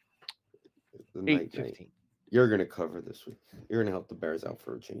The night. 8:15. You're gonna cover this week. You're gonna help the Bears out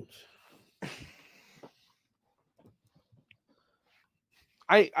for a change.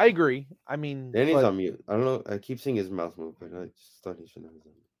 I agree. I mean, Danny's but on mute. I don't know. I keep seeing his mouth move, but I just thought he should have his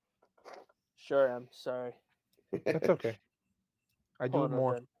Sure, I'm sorry. that's okay. I do it Pulling a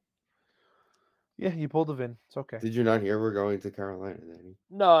more. Vin. Yeah, you pulled the VIN. It's okay. Did you not hear we're going to Carolina, Danny?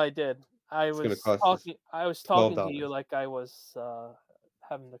 No, I did. I It's gonna was cost us talking. I was talking to you $12. like I was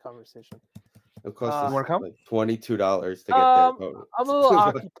having the conversation. It'll cost You us wanna come? like $22 to get there. Total. I'm a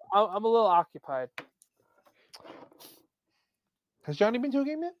little I'm a little occupied. Has Johnny been to a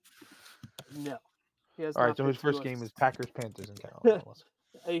game yet? No, he has All right, not so been his first to game is Packers Panthers in Carolina.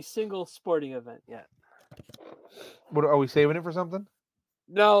 a single sporting event yet. What are we saving it for something?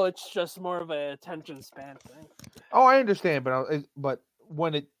 No, it's just more of an attention span thing. Oh, I understand, but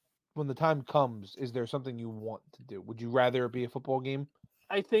when the time comes, is there something you want to do? Would you rather it be a football game?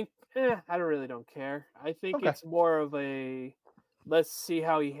 I think I don't care. I think Okay. it's more of a let's see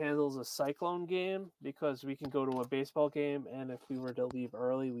how he handles a Cyclone game, because we can go to a baseball game, and if we were to leave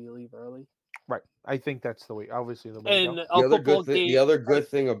early, we leave early. Right. I think that's the way. Obviously, the way. And To go. a football game. The other good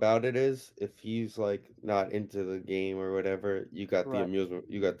thing about it is if he's like not into the game or whatever, you got the Right. amusement,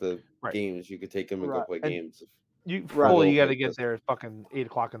 you got the Right. games. You could take him and go Right. play And games. You Right. fully got to Like get this. there at fucking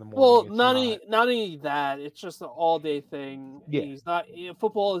 8:00 in the morning. Well, It's not only that, it's just an all day thing. Yeah. He's not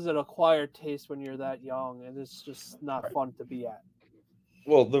football is an acquired taste when you're that young, and it's just not Right. fun to be at.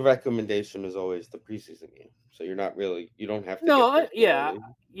 Well, the recommendation is always the preseason game, so you don't have to. No, get there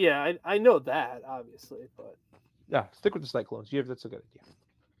early. I know that obviously, but Yeah, stick with the Cyclones. That's a good idea.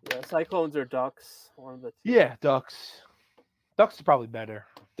 yeah, Cyclones or Ducks, one of the two. Yeah, Ducks. Ducks is probably better.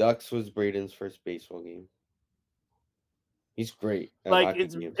 Ducks was Braden's first baseball game. He's great. At Like hockey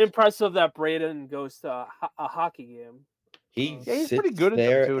it's games. impressive that Braden goes to a hockey game. He Yeah, he's sits pretty good at them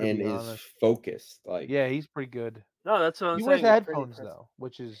there too, to and be is honest. focused. Like Yeah, he's pretty good. No, that's what I'm He saying. wears the it's pretty headphones impressive. though,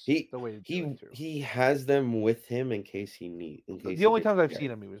 which is he the way to do he it too. he has them with him in case he needs. The only times I've seen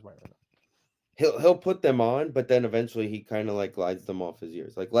him, he was wearing them. He'll put them on, but then eventually he kind of like glides them off his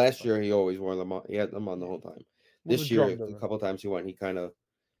ears. Like last year, he always wore them on. He had them on the whole time. Well, This the year, drum a doesn't. couple times he went, he kind of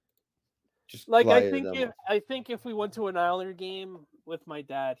just Like glided them off. I think if we went to an Islander game with my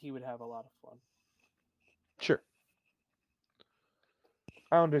dad, he would have a lot of fun. Sure.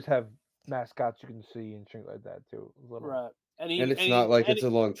 Islanders have mascots you can see and shit like that too. Little. Right. And it's not like it's a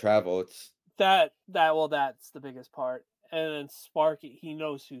long travel. It's that's the biggest part. And then Sparky, he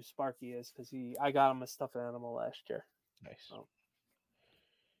knows who Sparky is because I got him a stuffed animal last year. Nice. So.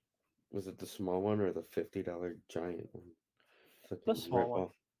 Was it the small one or the $50 giant one? The small one.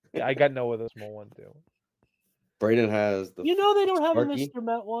 Yeah, I got Noah the small one too. Braden has the. They don't have Sparky? a Mr.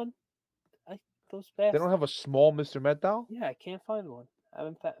 Met one. Those They don't have a small Mr. Met doll? Yeah, I can't find one. I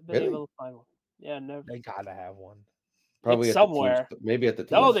haven't been Really? able to find one. Yeah, never. They gotta have one. Probably It's at somewhere. Maybe at the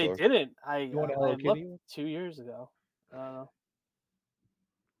team No, store. they didn't. You want a Hello looked Kitty? 2 years ago. I don't know.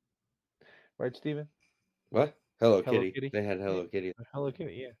 Right, Steven? What? Hello Hello Kitty. Kitty? They had Hello Kitty. Hello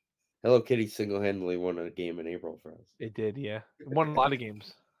Kitty, yeah. Hello Kitty single-handedly won a game in April for us. It did, yeah. It won a lot of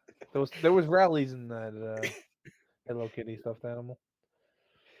games. There was rallies in that Hello Kitty stuffed animal.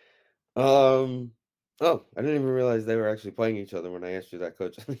 Oh, I didn't even realize they were actually playing each other when I asked you that,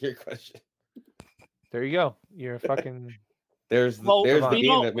 Coach. Your question. There you go. You're fucking There's the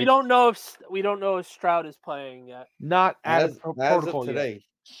game that we don't know if Stroud is playing yet. not out as, of as protocol of today. yet.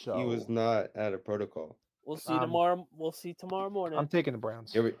 So He was not out of protocol. We'll see tomorrow. We'll see tomorrow morning. I'm taking the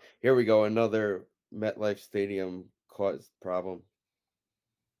Browns. Here we go. Another MetLife Stadium caused problem.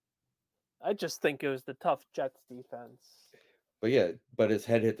 I just think it was the tough Jets defense. But his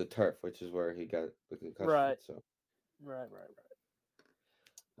head hit the turf, which is where he got the concussion. Right. So. Right.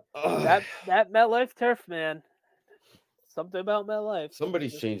 That MetLife turf, man. Something about MetLife.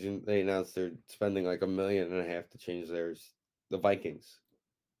 Somebody's changing. They announced they're spending like $1.5 million to change theirs. The Vikings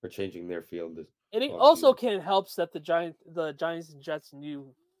are changing their field. And it also helps that the Giants and Jets'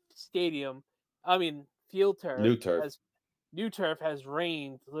 new stadium, field turf, new turf has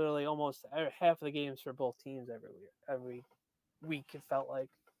rained literally almost half of the games for both teams every week. It felt like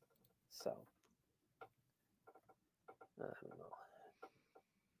so. I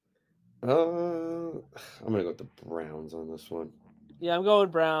don't know. I'm gonna go with the Browns on this one. Yeah, I'm going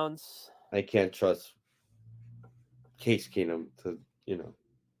Browns. I can't trust Case Keenum to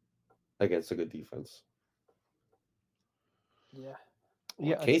against a good defense. Yeah.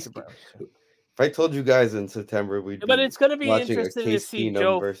 Yeah, I Case. think the Browns too. If I told you guys in September we'd But be it's going to be watching a interesting to Case see Keenum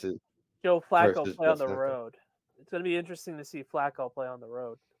Joe Flacco versus play Joe on the Flacco. road. It's going to be interesting to see Flacco play on the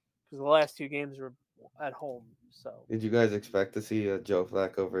road because the last 2 games were at home. So Did you guys expect to see a Joe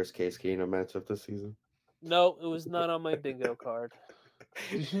Flacco versus Case Keenum matchup this season? no, it was not on my bingo card.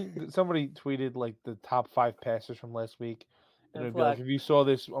 Somebody tweeted like the top 5 passers from last week, and And it'd be like, Flack. if you saw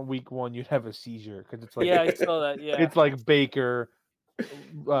this on week 1, you'd have a seizure because it's like Yeah, I saw that. Yeah. it's like Baker,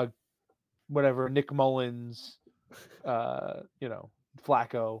 whatever, Nick Mullins, Flacco.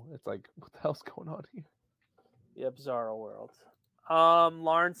 It's like, what the hell's going on here? Yeah, bizarro world.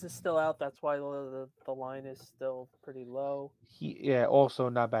 Lawrence is still out. That's why the line is still pretty low. Also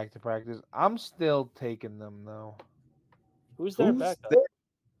not back to practice. I'm still taking them though. Who's their Who's backup? there?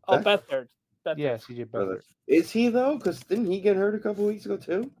 Oh, Beathard. Beathard. Yeah, CJ Beathard. Is he though? Because didn't he get hurt a couple weeks ago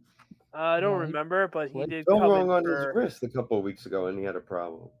too? I don't No, he remember, but he played. did Fell come wrong in on for. his wrist a couple of weeks ago, and he had a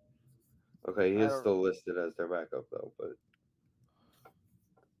problem. Okay, he I is don't- still listed as their backup though, but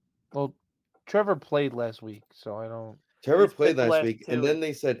Well, Trevor played last week, so I don't. Trevor He's played played the last last week, 2. and then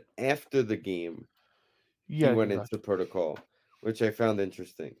they said after the game he Yeah, went into protocol, which I found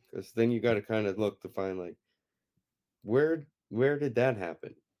interesting because then you got to kind of look to find like where did that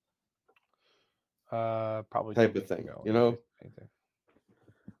happen? probably Type 2 of games thing, ago, you know? same thing.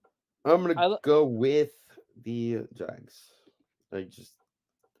 I'm gonna go with the Jags. They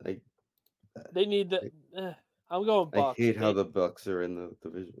need the. I'm going Bucks. I hate how the Bucks are in the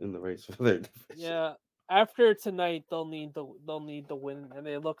division in the race for their division. Yeah, after tonight, they'll need the win, and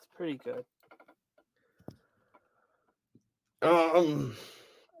they looked pretty good.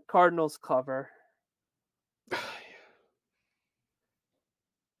 Cardinals cover.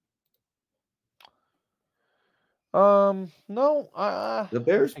 No, The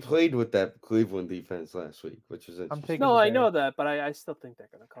Bears played with that Cleveland defense last week, which is interesting. taking No, the I know Bears. that, but I still think they're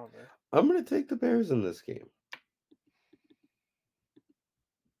going to cover. I'm going to take the Bears in this game.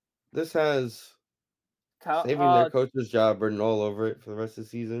 This has saving their coach's job written all over it for the rest of the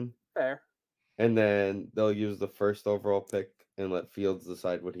season. Fair. And then they'll use the first overall pick and let Fields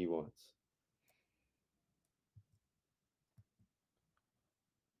decide what he wants.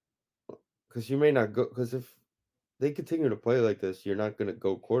 Because you may not go, because if they continue to play like this, you're not going to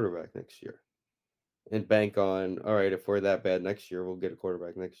go quarterback next year and bank on, all right, if we're that bad next year, we'll get a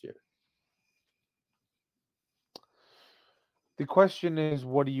quarterback next year. The question is,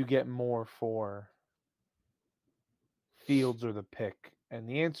 what do you get more for, Fields or the pick? And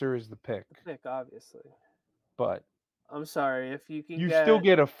the answer is the pick. The pick, obviously. But I'm sorry, if you can still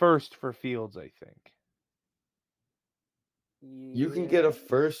get a first for Fields, I think. Yeah. You can get a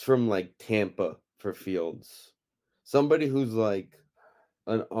first from like Tampa for Fields. Somebody who's like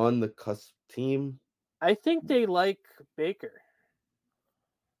an on the cusp team. I think they like Baker.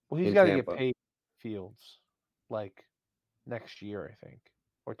 Well, he's got to get paid Fields like next year, I think,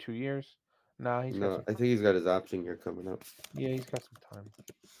 or 2 years. No, I think he's got his option year coming up. Yeah, he's got some time.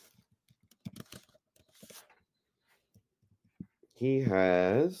 He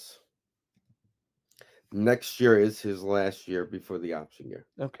has next year is his last year before the option year.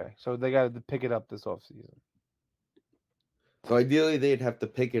 Okay, so they got to pick it up this offseason. So ideally, they'd have to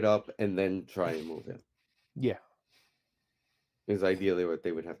pick it up and then try and move him. Yeah. Is ideally what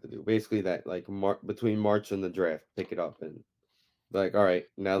they would have to do. Basically, that like between March and the draft, pick it up and like, all right,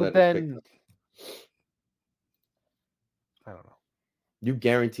 now that it's picked up. I don't know. You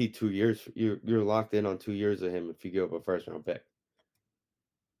guarantee 2 years. You're locked in on 2 years of him if you give up a first round pick.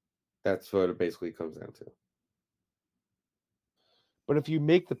 That's what it basically comes down to. But if you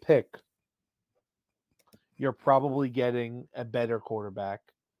make the pick, you're probably getting a better quarterback,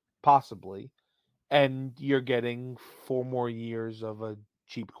 possibly, and you're getting 4 more years of a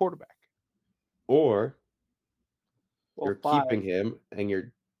cheap quarterback. Or you're keeping him and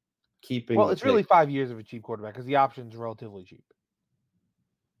you're keeping. Well, it's really 5 years of a cheap quarterback because the option's relatively cheap.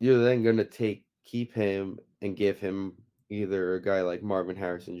 You're then going to keep him and give him either a guy like Marvin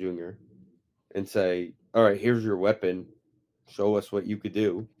Harrison Jr. and say, all right, here's your weapon. Show us what you could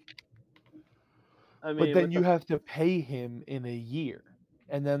do. I mean, but then you have to pay him in a year.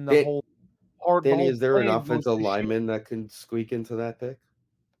 And then Danny, is there an offensive lineman that can squeak into that pick?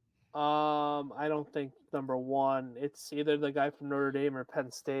 I don't think number one. It's either the guy from Notre Dame or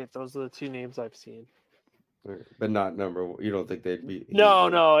Penn State. Those are the 2 names I've seen. But not number one. You don't think they'd be?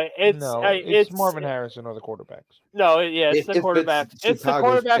 No. It's Marvin Harrison or the quarterbacks. No, it's the quarterbacks. It's the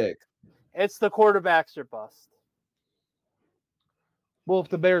quarterback. Pick. It's the quarterbacks or bust. Well, if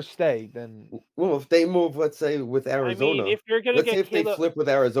the Bears stay, then if they move, let's say with Arizona, if you're gonna let's say if they flip with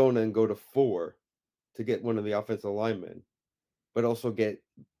Arizona and go to 4 to get one of the offensive linemen, but also get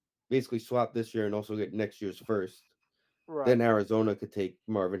basically swap this year and also get next year's first, Right. then Arizona could take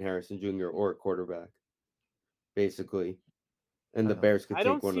Marvin Harrison Jr. or a quarterback, basically, and the Bears could I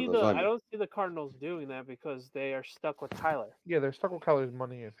don't take one of see those. I don't see the Cardinals doing that because they are stuck with Kyler. Yeah, they're stuck with Kyler's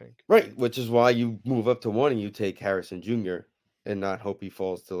money, I think. Right, which is why you move up to 1 and you take Harrison Jr. and not hope he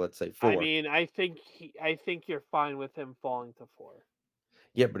falls to, let's say, 4. I mean, I think you're fine with him falling to 4.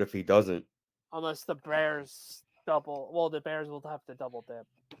 Yeah, but if he doesn't, Unless the Bears double. Well, the Bears will have to double dip.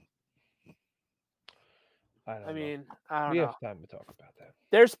 I don't know. mean, I don't We know. have time to talk about that.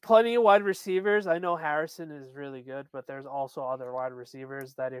 There's plenty of wide receivers. I know Harrison is really good, but there's also other wide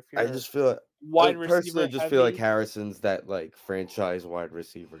receivers that if you're I just feel wide I personally receiver just feel like heavy- Harrison's that like franchise wide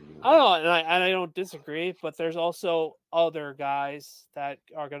receiver. I don't know, and I don't disagree, but there's also other guys that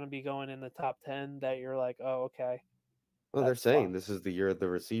are going to be going in the top 10 that you're like, oh, okay. Well, they're That's saying fine. this is the year of the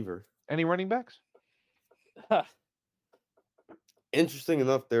receiver. Any running backs? Interesting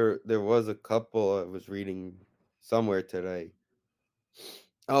enough, there was a couple I was reading somewhere today.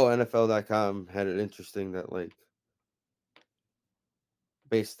 Oh, NFL.com had it interesting that like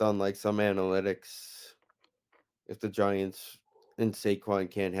based on like some analytics, if the Giants and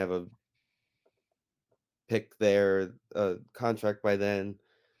Saquon can't have a pick their contract by then,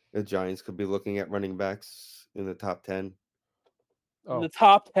 the Giants could be looking at running backs in the top 10. In the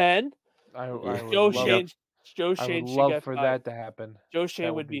top 10, I would Joe love, Shane, Joe I Shane would should love get for fired. that to happen. Joe Shane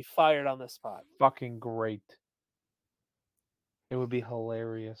would would be be fired on the spot. Fucking great. It would be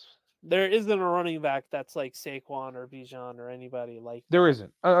hilarious. There isn't a running back that's like Saquon or Bijan or anybody like There that.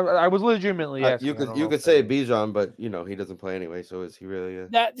 isn't. I was legitimately asking. You could say Bijan, but you know he doesn't play anyway. So is he really?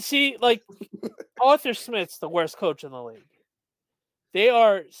 Like Arthur Smith's the worst coach in the league. They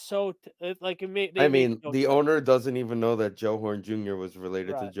are so like it I mean, the owner doesn't even know that Joe Horn Jr. was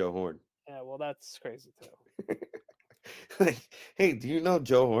related to Right. Joe Horn. Yeah, well, that's crazy too. Like, hey, do you know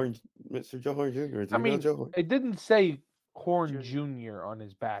Joe Horn, Mr. Joe Horn Jr.? Do you know Joe Horn? It didn't say Horn Jr. on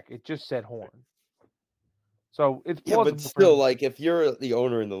his back. It just said Horn. So it's Yeah, but still, like, if you're the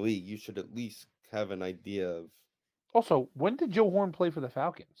owner in the league, you should at least have an idea of. Also, when did Joe Horn play for the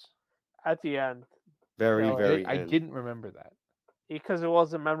Falcons? At the end. Very end. I didn't remember that. Because it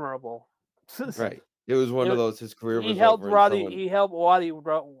wasn't memorable. Right. It was one of those. His career was helped over. Roddy. He helped Roddy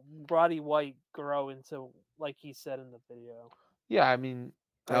White grow into, like he said in the video. Yeah, I mean,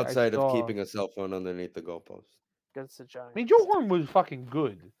 outside of keeping a cell phone underneath the goalpost. Against the Giants. I mean, Joe Horn was fucking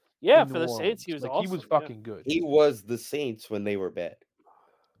good. Yeah, for the Saints, he was awesome. He was fucking good. He was the Saints when they were bad.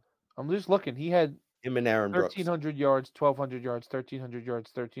 I'm just looking. He had him and Aaron Brooks. 1,300 yards, 1,200 yards, 1,300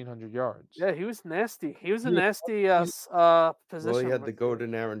 yards, 1,300 yards. Yeah, he was nasty. He was a nasty position. Well, he had to go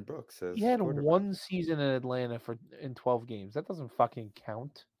to Aaron Brooks. He had one season in Atlanta in 12 games. That doesn't fucking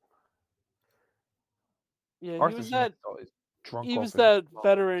count. Yeah, he was that. He was that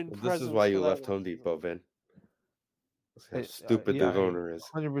veteran. Well, this is why you left Home Depot, Vin. How stupid the owner is.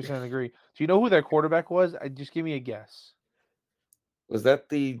 100% agree. Do you know who their quarterback was? Just give me a guess. Was that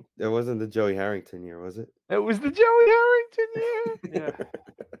that wasn't the Joey Harrington year, was it? It was the Joey Harrington year. Yeah.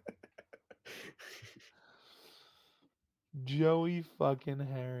 Joey fucking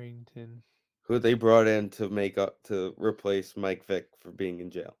Harrington. Who they brought in to replace Mike Vick for being in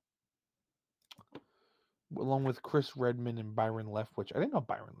jail. Along with Chris Redman and Byron Leftwich. I didn't know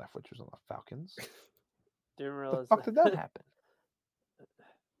Byron Leftwich was on the Falcons. Didn't realize. The fuck did that happen?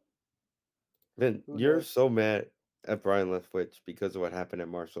 Vin, you're so mad at Brian Leftwich because of what happened at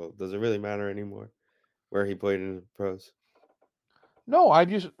Marshall. Does it really matter anymore where he played in the pros? No, I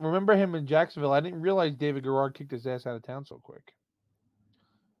just remember him in Jacksonville. I didn't realize David Garrard kicked his ass out of town so quick.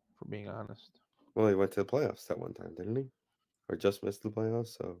 For being honest. Well, he went to the playoffs that one time, didn't he? Or just missed the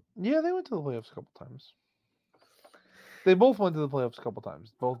playoffs, so. Yeah, they went to the playoffs a couple times. They both went to the playoffs a couple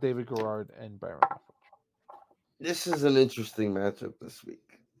times. Both David Garrard and Byron Leftwich. This is an interesting matchup this week.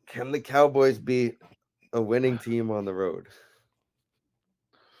 Can the Cowboys beat a winning team on the road?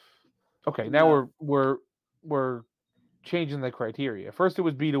 Okay, now we're changing the criteria. First, it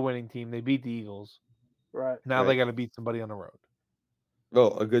was beat a winning team. They beat the Eagles. Right. Now they got to beat somebody on the road.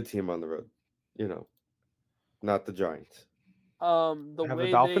 Well, a good team on the road. You know, not the Giants. Have the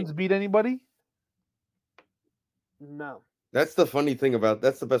Dolphins beat anybody? No. That's the funny thing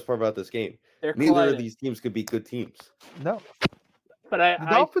that's the best part about this game. Neither of these teams could be good teams. No. But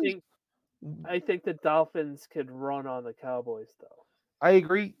I think the Dolphins could run on the Cowboys, though. I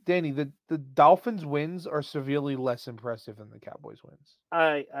agree, Danny. The Dolphins' wins are severely less impressive than the Cowboys' wins.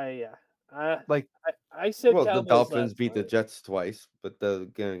 I said Well, the Cowboys Dolphins last beat the night. Jets twice, but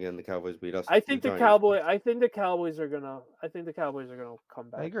again, the Cowboys beat us. I think the Giants Cowboy. twice. I think the Cowboys are gonna. I think the Cowboys are gonna come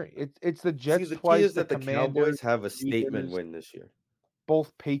I back. agree. It's the See, Jets the key twice, is the that the Commanders, Cowboys have a statement Raiders, win this year.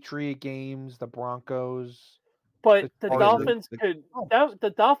 both Patriot games, the Broncos. But the Again, Dolphins could. Oh. The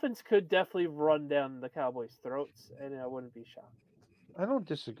Dolphins could definitely run down the Cowboys' throats, and I wouldn't be shocked. I don't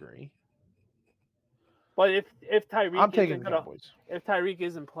disagree. But if I'm Tyreek taking isn't the gonna, Cowboys. if Tyreek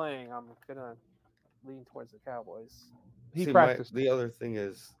isn't playing, I'm gonna lean towards the Cowboys. He See, practiced. the other thing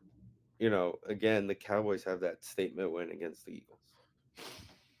is, again, the Cowboys have that statement win against the Eagles.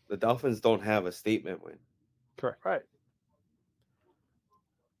 The Dolphins don't have a statement win. Correct. Right.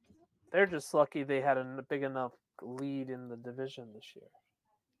 They're just lucky they had a big enough lead in the division this year.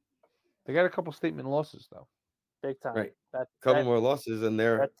 They got a couple statement losses though. Big time. Right. That Couple more losses, and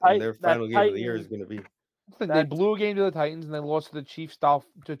their that final game of the year Titan- is going to be. I think they That's- blew a game to the Titans and they lost to the Chiefs,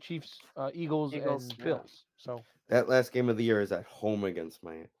 Eagles, Eagles, and yeah. Bills. So That last game of the year is at home against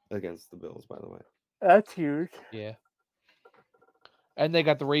the Bills, by the way. That's huge. yeah. And they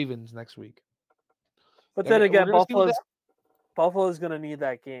got the Ravens next week. But Yeah, then we're again, gonna see what Buffalo's gonna need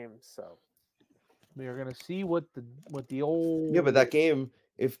that game. So We are gonna see what the old Yeah, but that game,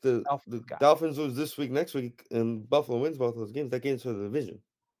 if the Dolphins got. Dolphins lose this week, next week, and Buffalo wins both those games, that game's for the division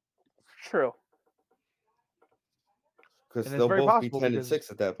true. because And it's they'll very both be possible 10 and because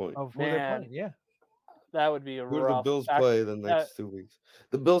 6 at that point. of who they're Man. playing. Yeah. That would be a Who do the rough. Bills play the next 2 weeks?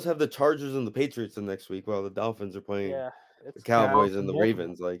 The Bills have the Chargers and the Patriots the next week, while the Dolphins are playing Yeah, the it's Cowboys and the multiple.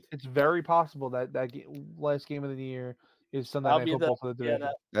 Ravens. Like It's very possible that last game of the year is Sunday Night Football for the division.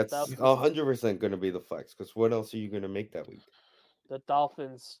 that's that'll be- 100% going to be the flex. Because what else are you going to make that week? the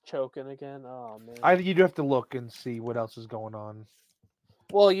Dolphins choking again. Oh man. You do have to look and see what else is going on.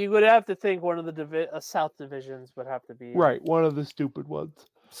 Well, you would have to think one of the South divisions would have to be Right, one of the stupid ones.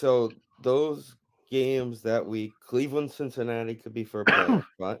 So those games that week, Cleveland, Cincinnati could be for a playoff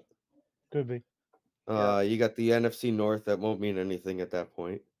spot. Could be. You got the NFC North that won't mean anything at that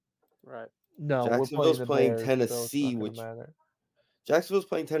point. Right. No, Jacksonville's we're playing Bears, Tennessee, so which matter. Jacksonville's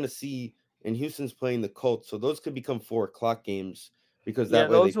playing Tennessee and Houston's playing the Colts. So those could become 4:00 games because Yeah, that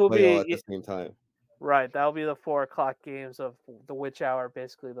way those they will play all be- at the same time. Right. That'll be the 4 o'clock games of the witch hour,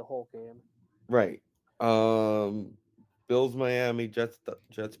 basically the whole game. Right. Bills, Miami, Jets,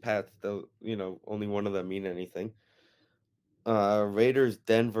 Pats. Only one of them mean anything. Raiders,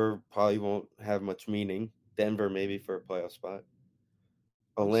 Denver probably won't have much meaning. Denver maybe for a playoff spot.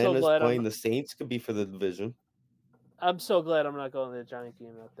 I'm so Atlanta's glad playing the Saints, could be for the division. I'm so glad I'm not going to the Giant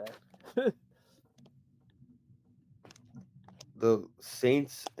game that day. The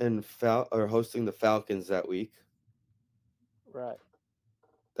Saints and are hosting the Falcons that week. Right.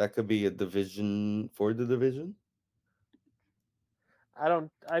 That could be a division for the division.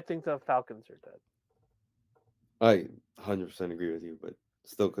 I think the Falcons are dead. I 100% agree with you, but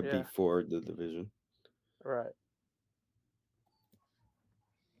still could Yeah. be for the division. Right.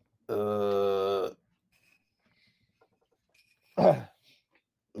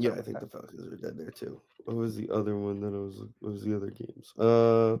 Yeah, I think the Falcons are dead there too. What was the other one that what was the other games?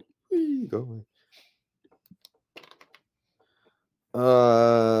 Go away.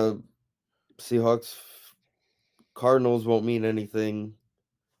 Seahawks, Cardinals won't mean anything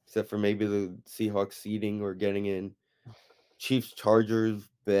except for maybe the Seahawks seeding or getting in. Chiefs, Chargers,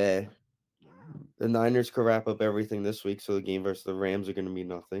 bleh. The Niners could wrap up everything this week, so the game versus the Rams are going to mean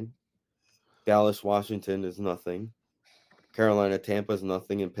nothing. Dallas, Washington is nothing. Carolina, Tampa is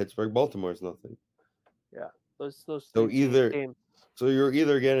nothing, and Pittsburgh, Baltimore is nothing. Yeah. Those So three games. So you're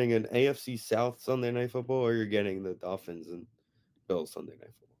either getting an AFC South Sunday Night Football or you're getting the Dolphins and Bills Sunday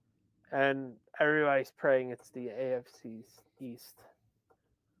Night Football. And everybody's praying it's the AFC East.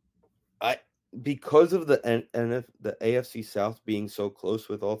 Because of the AFC South being so close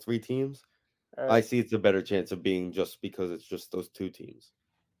with all three teams, I see it's a better chance of being just because it's just those two teams.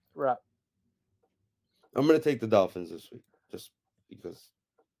 Right. I'm going to take the Dolphins this week just because.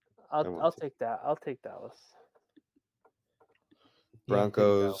 I'll take that. I'll take Dallas.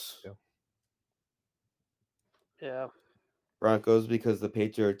 Broncos. Yeah. Broncos because the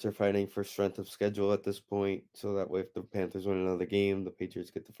Patriots are fighting for strength of schedule at this point. So that way, if the Panthers win another game, the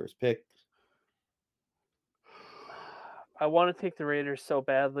Patriots get the first pick. I want to take the Raiders so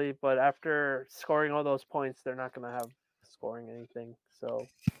badly, but after scoring all those points, they're not going to have scoring anything. So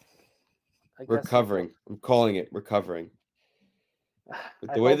I We're guess covering. I'm calling it. We're covering.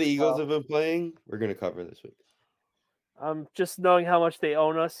 With the way the Eagles have been playing, we're going to cover this week. Just knowing how much they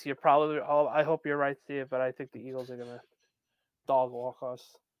own us, you're probably. I hope you're right, Steve, but I think the Eagles are going to dog walk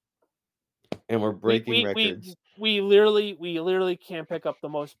us. and we're breaking we, records. we literally can't pick up the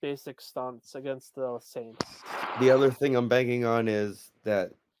most basic stunts against the Saints. The other thing I'm banking on is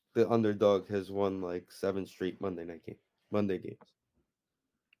that the underdog has won like 7 straight Monday games.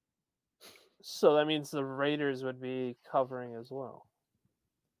 So that means the Raiders would be covering as well.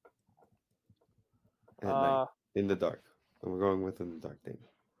 At night in the dark. And we're going with in the dark day.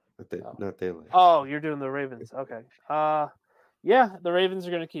 Not daylight. Oh, you're doing the Ravens. Okay. Yeah, the Ravens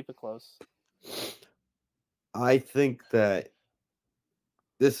are going to keep it close. I think that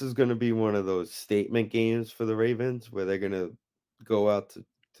this is going to be one of those statement games for the Ravens where they're going to go out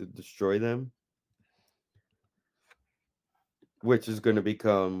to destroy them, which is going to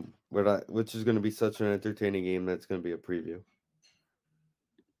become which is going to be such an entertaining game that's going to be a preview.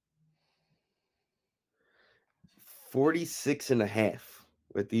 46.5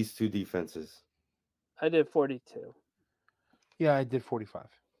 with these two defenses. I did 42. Yeah, I did 45.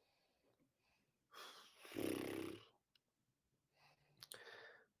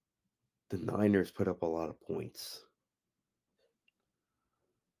 The Niners put up a lot of points.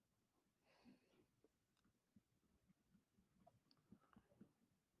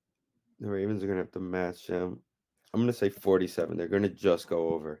 The Ravens are going to have to match them. I'm going to say 47. They're going to just go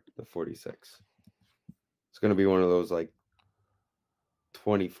over the 46. It's going to be one of those like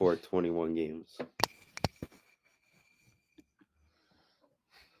 24-21 games.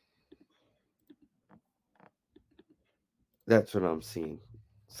 That's what I'm seeing.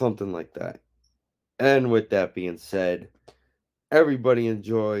 Something like that. And with that being said, everybody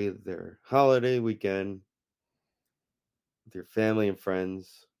enjoy their holiday weekend with your family and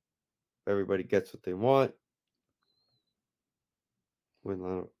friends. Everybody gets what they want.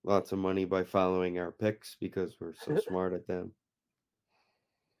 Win lots of money by following our picks because we're so smart at them.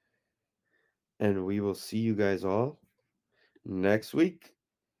 And we will see you guys all next week.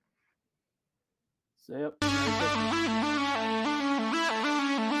 So, yep.